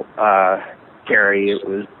 Carrie. It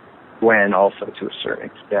was Gwen also to a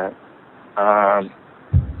certain extent.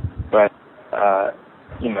 But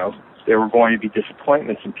there were going to be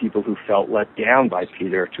disappointments in people who felt let down by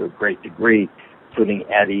Peter to a great degree, including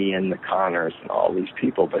Eddie and the Connors and all these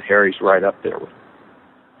people. But Harry's right up there with them.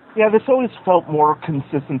 Yeah, this always felt more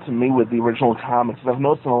consistent to me with the original comics. I've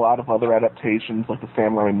noticed in a lot of other adaptations, like the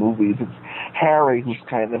Sam Raimi movies, it's Harry who's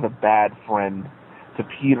kind of a bad friend to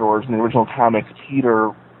Peter, whereas in the original comics,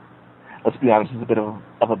 Peter, let's be honest, is a bit of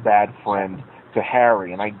a bad friend to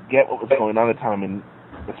Harry. And I get what was going on at the time, and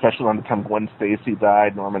especially around the time Gwen Stacy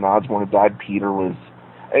died, Norman Osborn had died,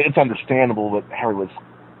 it's understandable that Harry was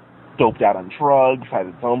doped out on drugs, had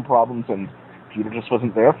his own problems, and Peter just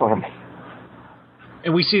wasn't there for him.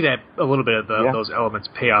 And we see that a little bit of those elements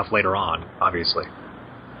pay off later on, obviously.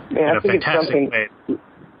 Yeah, I think it's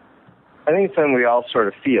something we all sort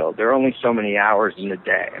of feel. There are only so many hours in the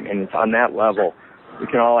day. I mean, it's on that level. We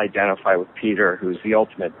can all identify with Peter, who's the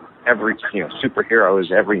ultimate superhero,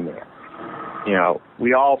 is every man.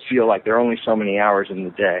 We all feel like there are only so many hours in the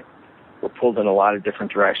day. We're pulled in a lot of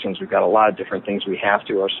different directions. We've got a lot of different things we have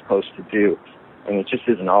to or are supposed to do. And it just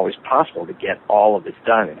isn't always possible to get all of it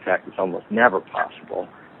done. In fact, it's almost never possible.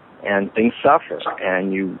 And things suffer.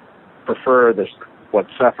 And you prefer what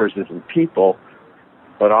suffers isn't people,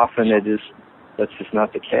 but often that's just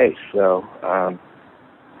not the case. So I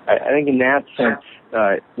think in that sense,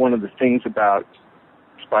 one of the things about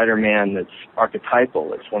Spider-Man that's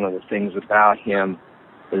archetypal, it's one of the things about him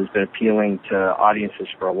that has been appealing to audiences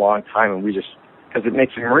for a long time, and because it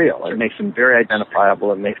makes him real. It makes him very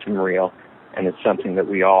identifiable. It makes him real. And it's something that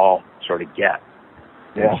we all sort of get.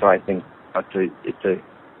 Yeah. And so I think it's an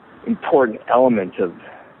important element of,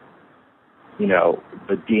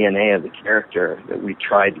 the DNA of the character that we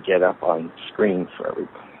tried to get up on screen for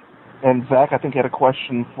everybody. And Zach, I think you had a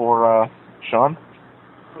question for Sean.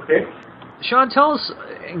 Okay. Sean, tell us,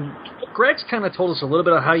 Greg's kind of told us a little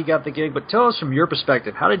bit of how you got the gig, but tell us from your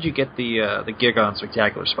perspective, how did you get the gig on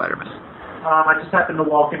Spectacular Spider-Man? I just happened to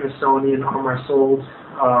walk into Sony and Armor Sold.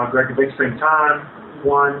 Greg and Vic spent time,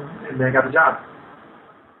 won, and then got the job.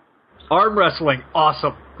 Arm wrestling,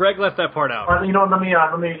 awesome. Greg left that part out. Let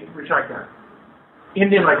me retract that.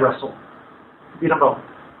 Indian leg wrestle. Beat them both.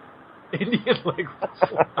 Indian leg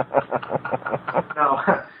wrestle. No.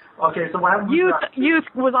 Okay, so what happened? Youth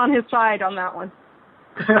was on his side on that one.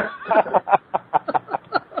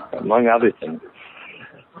 Among other things.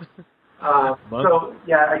 So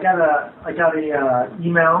yeah, I got a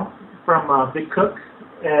email from Big Cook,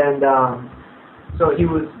 and so he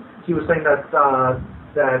was saying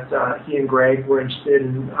that he and Greg were interested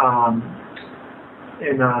in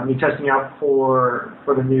me testing out for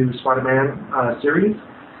the new Spider-Man series,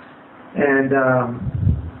 and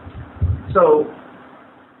so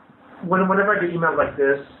whenever I get emails like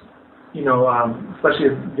this, especially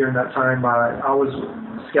during that time, I was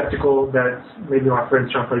skeptical that maybe my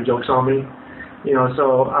friends trying to play jokes on me.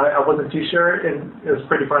 So I wasn't too sure, and it was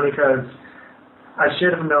pretty funny because I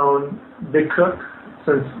should have known Big Cook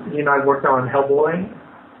since he and I worked on Hellboy,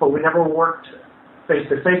 but we never worked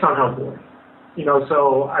face-to-face on Hellboy.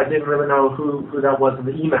 So I didn't really know who that was in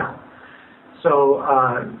the email. So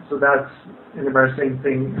that's an embarrassing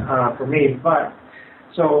thing for me. But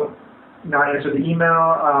so I answered the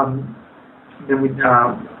email, then we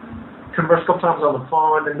conversed a couple times on the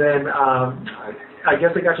phone, and then I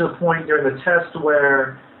guess it got to the point during the test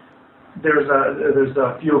where there's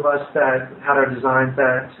a few of us that had our designs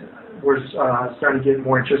that were starting to get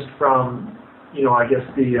more interest from, I guess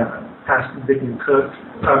the past Vic and Craig.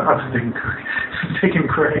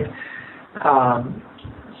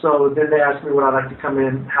 So then they asked me would I like to come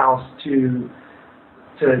in house to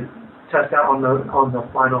test out on the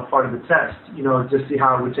final part of the test, just see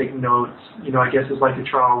how I would take notes. I guess it's like a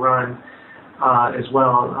trial run as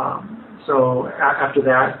well. So after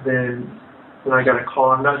that, then I got a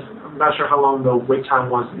call. I'm not sure how long the wait time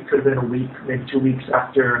was. It could have been a week, maybe 2 weeks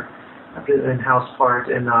after the in-house part,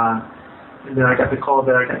 and then I got the call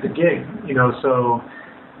that I got the gig. So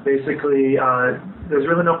basically, there's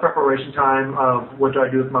really no preparation time of what do I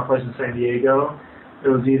do with my place in San Diego. It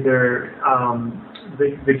was either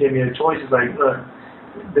they gave me a choice. It's like, look,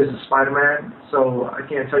 this is Spider-Man, so I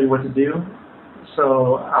can't tell you what to do.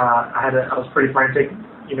 So I was pretty frantic,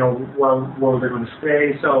 you know, where was I going to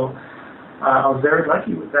stay? So I was very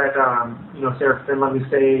lucky that, you know, Sarah Finn let me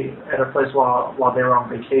stay at a place while they were on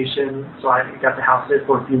vacation. So I got to house sit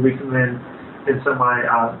for a few weeks, and then some of my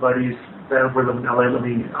buddies that were living in LA let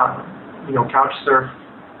me, you know, couch surf,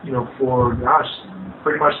 you know, for,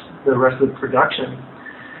 pretty much the rest of the production.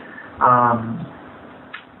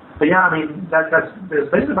 But yeah, I mean, that's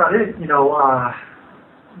basically about it. You know,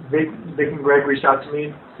 Vic and Greg reached out to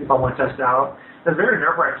me, see if I want to test out. It's very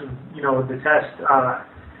nerve-wracking, you know, the test.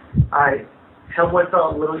 Hellboy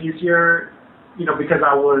felt a little easier, you know, because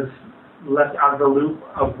I was left out of the loop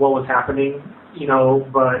of what was happening, you know,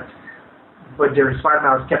 but during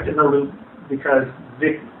Spider-Man I was kept in the loop because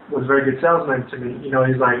Vic was a very good salesman to me. You know,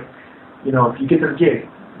 he's like, you know, if you get this gig,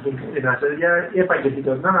 and I said, yeah, if I get it. He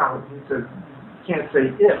goes, no. He said, you can't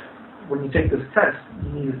say if. When you take this test, you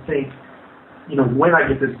need to think, you know, when I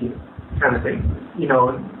get this gig, kind of thing. You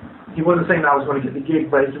know, he wasn't saying that I was going to get the gig,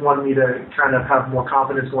 but he wanted me to kind of have more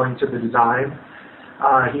confidence going to the design.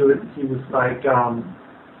 He was like,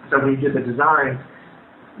 so when you get the design,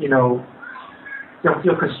 you know, don't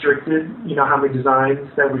feel constricted. You know how many designs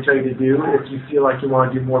that we tell you to do. If you feel like you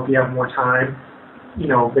want to do more, if you have more time, you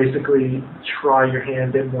know, basically try your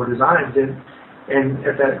hand at more designs. And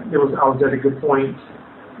at that, I was at a good point,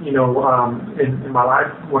 you know, in my life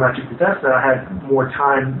when I took the test, that I had more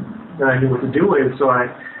time than I knew what to do with. So I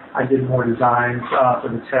did more designs for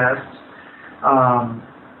the test.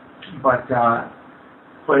 But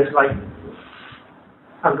it's like,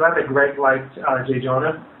 I'm glad that Greg liked J.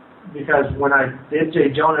 Jonah, because when I did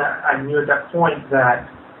J. Jonah, I knew at that point that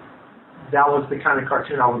was the kind of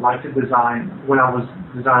cartoon I would like to design when I was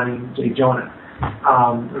designing J. Jonah.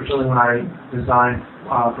 Originally when I designed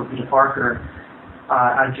for Peter Parker,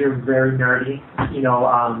 I drew very nerdy. You know,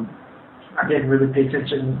 I didn't really pay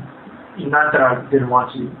attention. Not that I didn't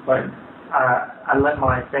want to, but I let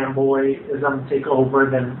my fanboyism take over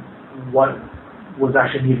than what was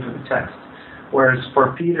actually needed for the text. Whereas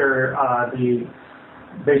for Peter,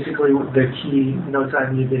 basically the key notes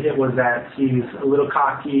I needed to hit was that he's a little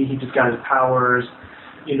cocky, he just got his powers,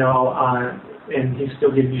 you know, and he's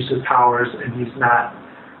still getting used to his powers, and he's not,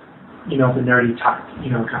 you know, the nerdy type,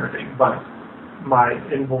 you know, kind of thing. But my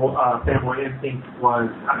fanboy instinct was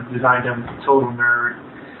I designed him total nerd,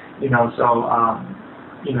 you know, so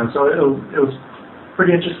you know, so it was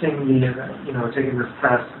pretty interesting, you know, taking this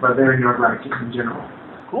test, but very nerve-wracking in general.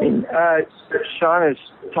 Cool. Sean is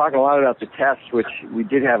talking a lot about the test, which we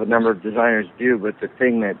did have a number of designers do, but the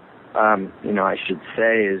thing that, you know, I should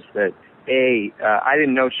say is that, I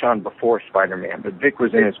didn't know Sean before Spider-Man, but Vic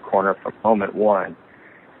was in his corner from moment one.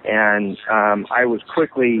 And I was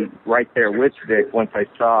quickly right there with Vic once I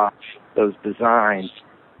saw those designs.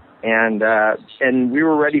 And we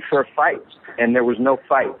were ready for a fight, and there was no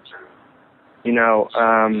fight. You know,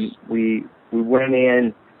 we went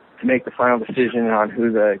in to make the final decision on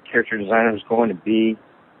who the character designer was going to be,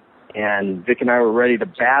 and Vic and I were ready to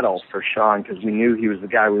battle for Sean because we knew he was the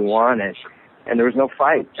guy we wanted, and there was no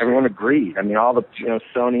fight. Everyone agreed. I mean, all the, you know,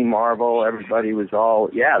 Sony, Marvel, everybody was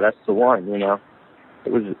all, yeah, that's the one, you know.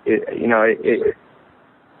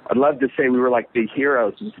 I'd love to say we were like big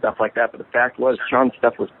heroes and stuff like that, but the fact was Sean's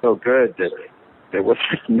stuff was so good that there was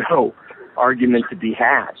just no argument to be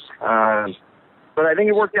had. But I think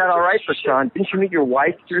it worked out all right for Sean. Didn't you meet your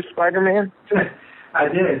wife through Spider-Man? I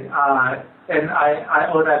did, and I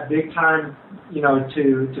owe that big time, you know,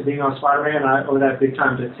 to being on Spider-Man. I owe that big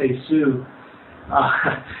time to Tay Sue,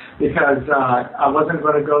 because I wasn't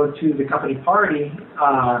going to go to the company party.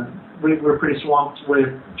 We were pretty swamped with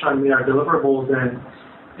trying to meet our deliverables, and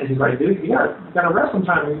he's like, dude, you got to rest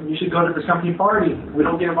sometime. You should go to this company party. We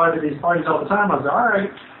don't get invited to these parties all the time. I was like, all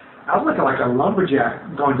right. I was looking like a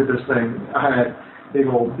lumberjack going to this thing. I had big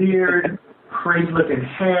old beard, crazy looking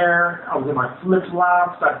hair. I was in my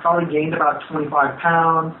flip-flops. I probably gained about 25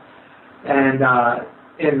 pounds. And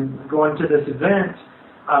going to this event,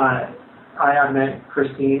 I met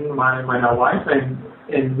Christine, my now wife,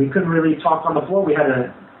 and we couldn't really talk on the floor. We had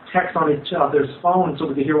to text on each other's phone so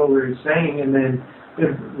we could hear what we were saying, and then we've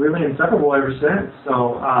been really inseparable ever since.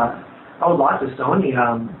 So I would like to Sony.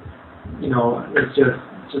 You know, it's just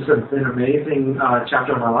been an amazing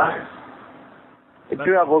chapter of my life. I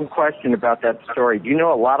do have one question about that story. Do you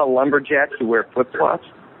know a lot of lumberjacks who wear flip-flops?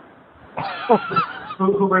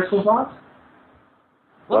 Who wears flip-flops?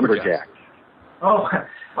 Lumberjacks. Oh,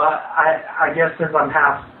 well, I guess since I'm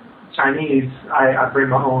half Chinese, I bring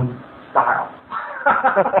my own style.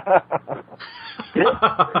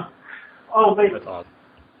 Oh, wait. That's awesome.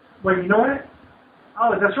 Wait, you know what?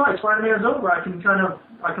 oh, that's right, Spider-Man's over. I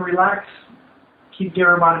can relax, keep getting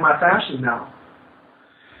everybody in my fashion now.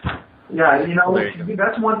 Yeah, you know,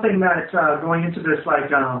 that's one thing that going into this, like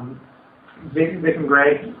Vic and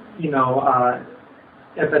Greg, you know,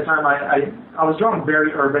 at that time I was drawing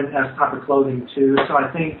very urban-esque type of clothing too, so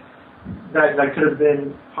I think that could have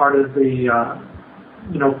been part of the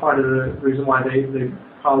part of the reason why they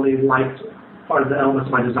probably liked part of the elements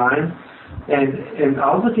of my design. And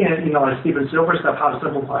I was looking at, you know, like Steven Silver stuff, how to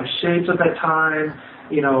simplify shapes at that time,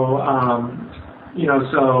 so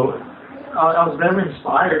I was very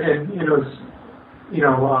inspired, and it was,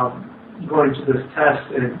 going to this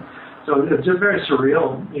test, and so it was just very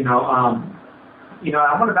surreal,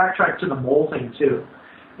 I want to backtrack to the mole thing too.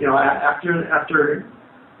 After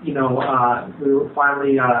we were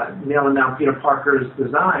finally nailing down Peter Parker's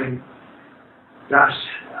design, gosh,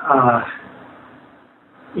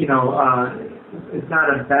 it's not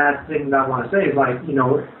a bad thing that I want to say. It's like,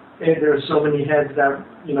 there's so many heads that,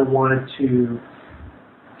 wanted to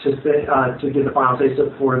get the final say so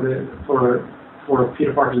for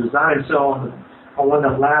Peter Parker's design. So on one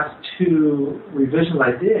of the last 2 revisions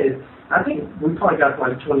I did, I think we probably got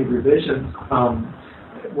like 20 revisions,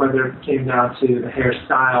 whether it came down to the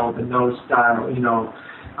hairstyle, the nose style,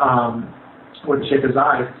 or the shape of his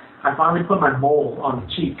eyes. I finally put my mole on the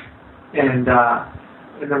cheek, and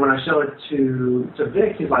then when I showed it to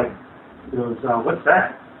Vic, he goes, what's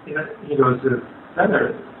that? He goes, is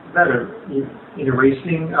that an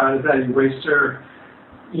erasing? Is that an eraser?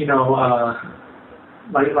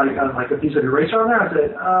 Like a piece of eraser on there?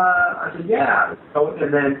 I said, yeah.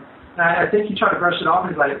 And then I think he tried to brush it off,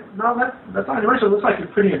 and he's like, no, that's not an eraser. It looks like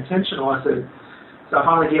it's pretty intentional. I said, so I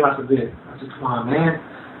finally gave out the bid. I said, come on, man.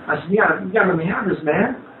 I said, you gotta let me have this,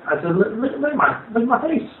 man. I said, look at my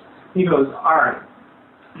face. He goes, all right.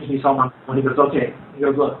 And he saw my phone. He goes, okay. He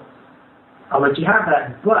goes, look, I'll let you have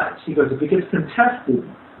that, but he goes, if it gets contested,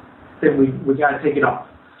 then we got to take it off.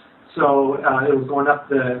 So it was going up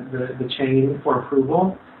the chain for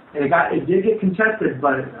approval, and it did get contested,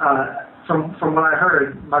 but from what I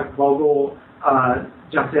heard, Mike Vogel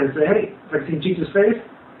jumped in and said, hey, have you seen Cheech's face?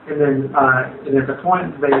 And then and at the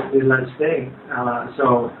point they let it stay.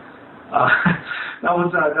 That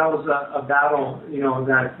was a battle,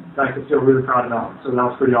 that I could feel really proud about. So that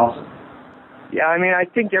was pretty awesome. Yeah, I mean, I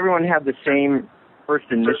think everyone had the same first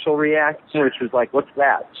initial reaction, which was like, what's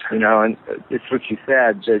that? And it's what you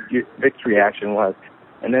said, that Vic's reaction was.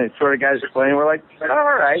 And then it sort of got explained. We're like,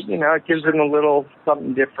 all right, it gives them a little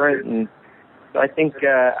something different. And so I think,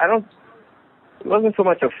 it wasn't so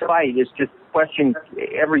much a fight, it's just question,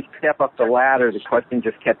 every step up the ladder, the question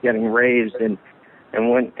just kept getting raised, but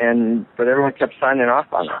everyone kept signing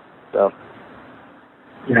off on it. So.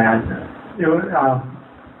 Yeah,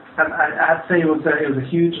 I'd say it was a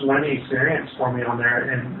huge learning experience for me on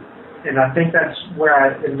there, and I think that's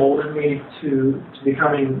where it molded me to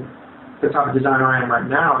becoming the type of designer I am right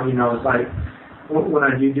now. It's like when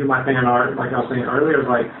I do my fan art, like I was saying earlier, it's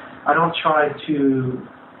like I don't try to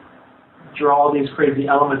draw all these crazy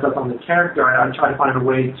elements up on the character. I try to find a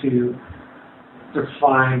way to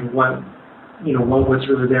find what's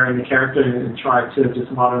really there in the character and try to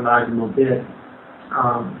just modernize a little bit.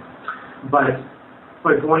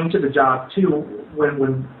 But going to the job too,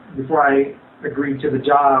 when before I agreed to the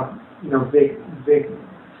job, Vic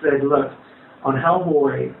said, look, on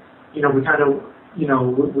Hellboy, we kind of, we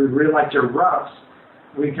really liked your roughs.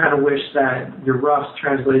 We kind of wish that your roughs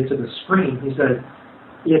translated to the screen. He said,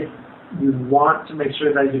 if you want to make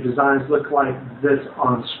sure that your designs look like this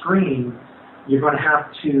on screen, you're going to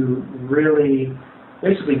have to really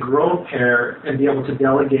basically grow a pair and be able to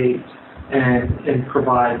delegate and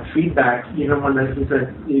provide feedback, even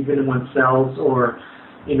when cells or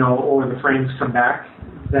the frames come back,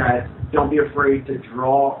 that don't be afraid to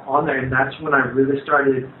draw on there. And that's when I really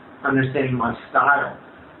started understanding my style.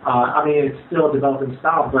 I mean, it's still a developing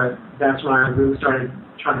style, but that's when I really started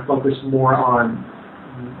trying to focus more on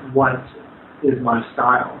what is my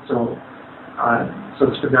style. So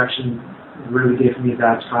this production really gave me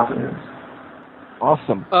that confidence.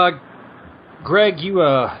 Awesome. Greg,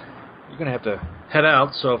 you're going to have to head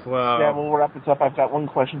out, so if... Yeah, we'll wrap this up. I've got one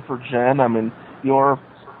question for Jen. I mean, your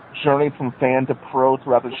journey from fan to pro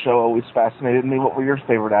throughout the show always fascinated me. What were your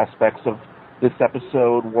favorite aspects of this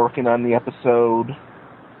episode, working on the episode,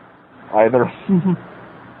 either?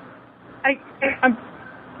 I'm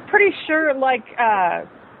pretty sure,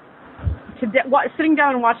 sitting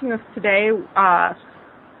down and watching this today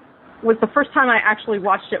was the first time I actually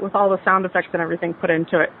watched it with all the sound effects and everything put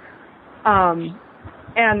into it.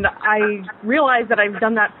 And I realized that I've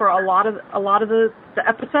done that for a lot of the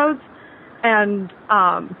episodes, and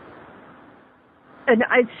and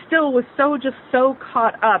I still was so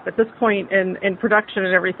caught up at this point in production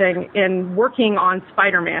and everything, in working on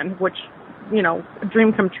Spider-Man, which, you know, a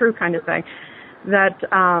dream come true kind of thing, that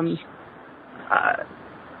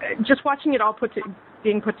just watching it all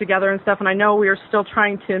being put together and stuff, and I know we are still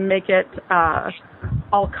trying to make it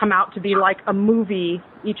all come out to be like a movie,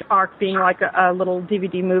 each arc being like a little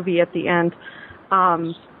DVD movie at the end.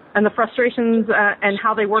 And the frustrations and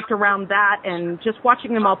how they worked around that, and just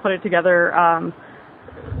watching them all put it together,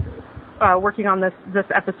 working on this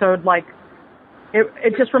episode, like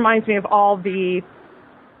it just reminds me of all the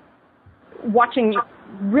watching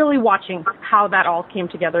how that all came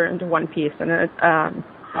together into one piece. And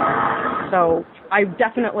so I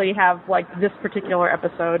definitely have like this particular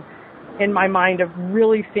episode in my mind of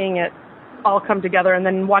really seeing it all come together, and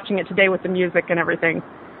then watching it today with the music and everything,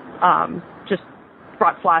 just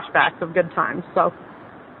brought flashbacks of good times. So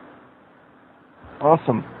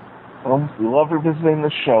awesome. Well, we love revisiting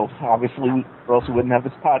this show. Obviously, or else we wouldn't have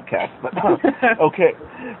this podcast. But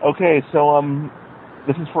okay. So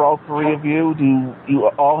this is for all three of you. Do you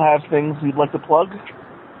all have things you'd like to plug?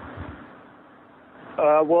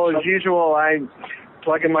 Well, as usual, I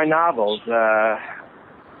plug in my novels.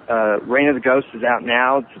 Reign of the Ghost is out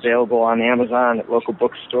now. It's available on Amazon, at local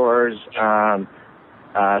bookstores.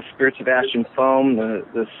 Spirits of Ash and Foam,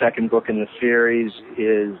 the second book in the series,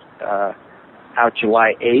 is out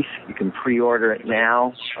July 8th. You can pre-order it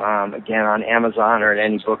now, again on Amazon or at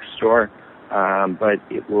any bookstore. But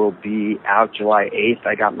it will be out July 8th.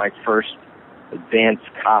 I got my first advanced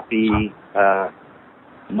copy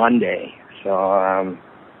Monday, so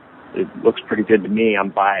it looks pretty good to me. I'm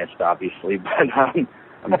biased, obviously, but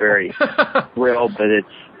I'm very thrilled that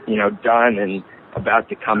it's, you know, done and about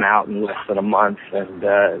to come out in less than a month, and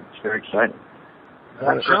it's very exciting.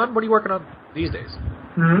 Sean, what are you working on these days?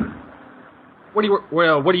 Mm-hmm. What do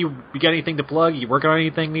you got anything to plug? You working on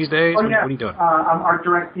anything these days? Oh, yeah. What are you doing? I'm art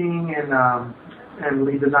directing and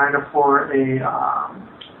lead designer for a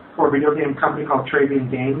video game company called Travian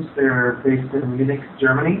Games. They're based in Munich,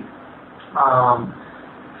 Germany.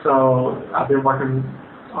 So I've been working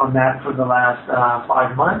on that for the last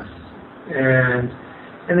 5 months, and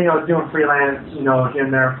then I was doing freelance, you know, here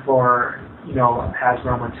and there for, you know,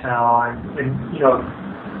 Hasbro, Mattel, and you know,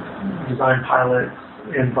 design pilots,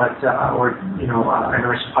 or you know,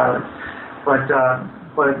 animation pilots. But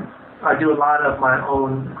I do a lot of my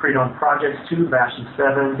own create-on projects too. Bastion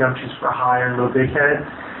 7, Gumshoes for Hire, and Little Big Head.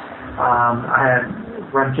 I had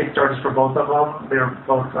run Kickstarters for both of them. They were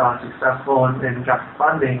both successful and got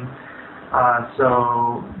funding.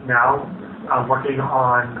 So now I'm working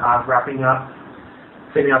on wrapping up,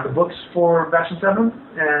 sending out the books for Bastion 7,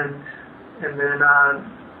 and then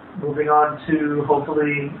moving on to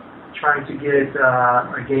hopefully trying to get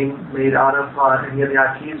a game made out of any of the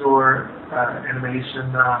IPs or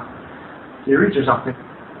animation series or something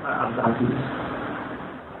out of the IPs.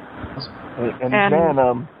 And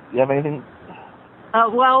Dan, you have anything?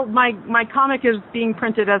 Well, my comic is being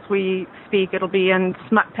printed as we speak. It'll be in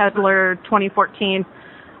Smut Peddler 2014.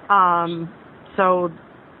 So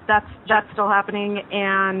that's still happening,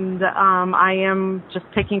 and I am just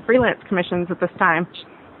taking freelance commissions at this time.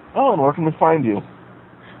 Oh, and where can we find you?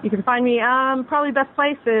 You can find me, probably best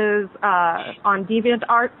place is on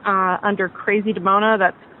DeviantArt under Crazy Demona.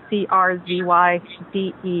 That's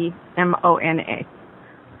CRZYDEMONA.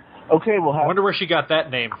 Okay, we'll have... I wonder where she got that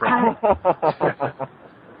name from.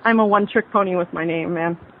 I'm a one-trick pony with my name,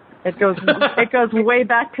 man. It goes way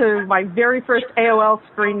back to my very first AOL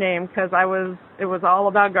screen name, because it was all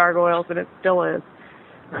about gargoyles, and it still is.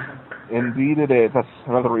 Indeed it is. That's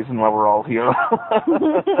another reason why we're all here.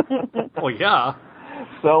 Oh, yeah.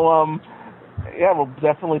 So, yeah, we'll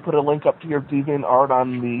definitely put a link up to your DeviantArt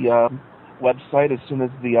on the website as soon as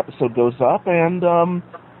the episode goes up, and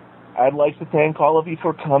I'd like to thank all of you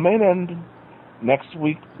for coming, and next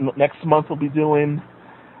month we'll be doing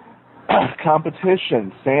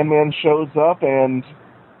competition. Sandman shows up, and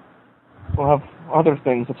we'll have other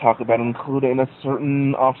things to talk about, including a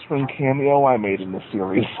certain Offspring cameo I made in the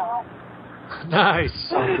series.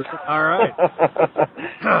 Nice. All right.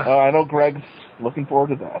 I know Greg's looking forward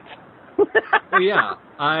to that. Well, yeah,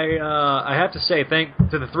 I have to say,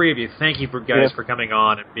 to the three of you, thank you guys for coming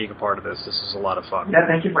on and being a part of this. This is a lot of fun. Yeah,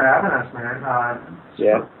 thank you for having us, man.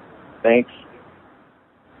 Yeah, thanks.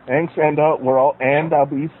 Thanks, and I'll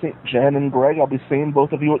be Jen and Greg. I'll be seeing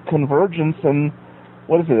both of you at Convergence in,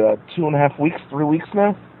 what is it, 2.5 weeks, 3 weeks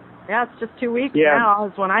now? Yeah, it's just 2 weeks now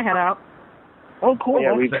is when I head out. Oh, cool.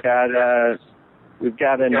 Yeah, we've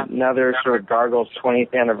got another sort of Gargoyles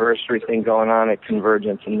 20th anniversary thing going on at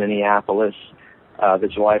Convergence in Minneapolis, the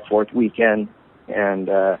July 4th weekend, and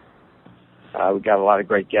we've got a lot of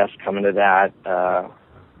great guests coming to that.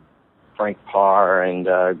 Frank Parr and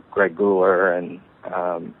Greg Guler and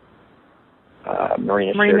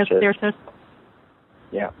Marina Sirtis.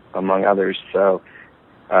 Yeah, among others. So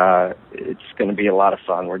it's going to be a lot of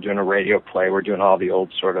fun. We're doing a radio play. We're doing all the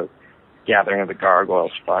old sort of Gathering of the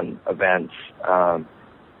Gargoyles fun events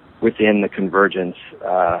within the Convergence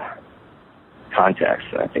context.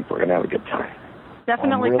 I think we're going to have a good time.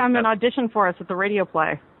 Definitely come and audition for us at the radio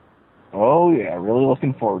play. Oh, yeah. Really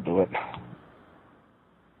looking forward to it.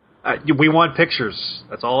 We want pictures.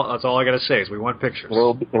 That's all I got to say is we want pictures.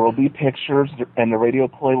 There will be pictures, and the radio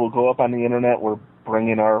play will go up on the internet. We're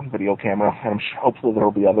bringing our video camera, and hopefully there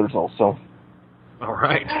will be others also. All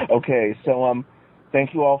right. Okay, so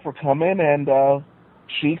thank you all for coming, and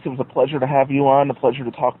Cheeks, it was a pleasure to have you on, a pleasure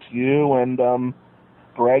to talk to you, and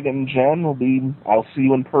Greg and Jen I'll see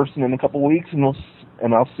you in person in a couple weeks, and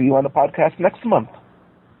I'll see you on the podcast next month.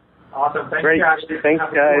 Awesome. Thanks, Great. guys. Thanks,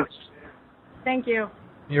 guys. Thank you.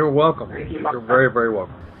 You're welcome. Thank you. You're very, very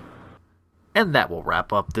welcome. And that will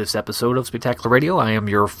wrap up this episode of Spectacular Radio. I am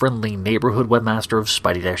your friendly neighborhood webmaster of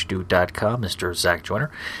Spidey-Dude.com, Mr. Zach Joyner.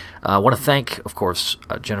 I want to thank, of course,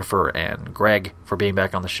 Jennifer and Greg for being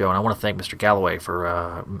back on the show, and I want to thank Mr. Galloway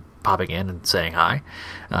for popping in and saying hi.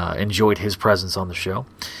 Enjoyed his presence on the show.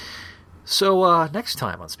 So next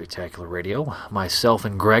time on Spectacular Radio, myself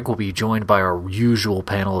and Greg will be joined by our usual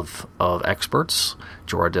panel of experts,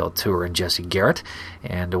 Gerard Del Tour and Jesse Garrett,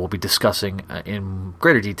 and we'll be discussing in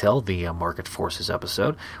greater detail the Market Forces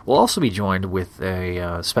episode. We'll also be joined with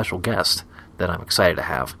a special guest that I'm excited to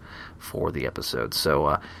have for the episode.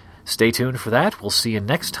 So stay tuned for that. We'll see you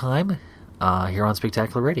next time here on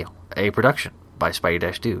Spectacular Radio, a production by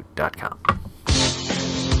Spidey-Dude.com.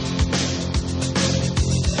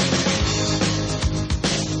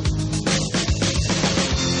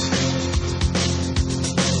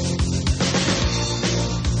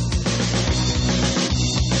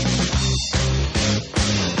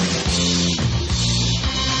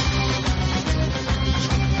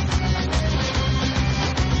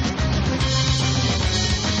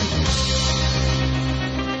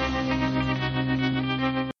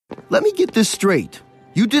 Let me get this straight.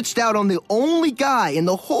 You ditched out on the only guy in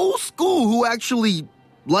the whole school who actually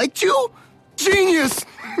liked you? Genius!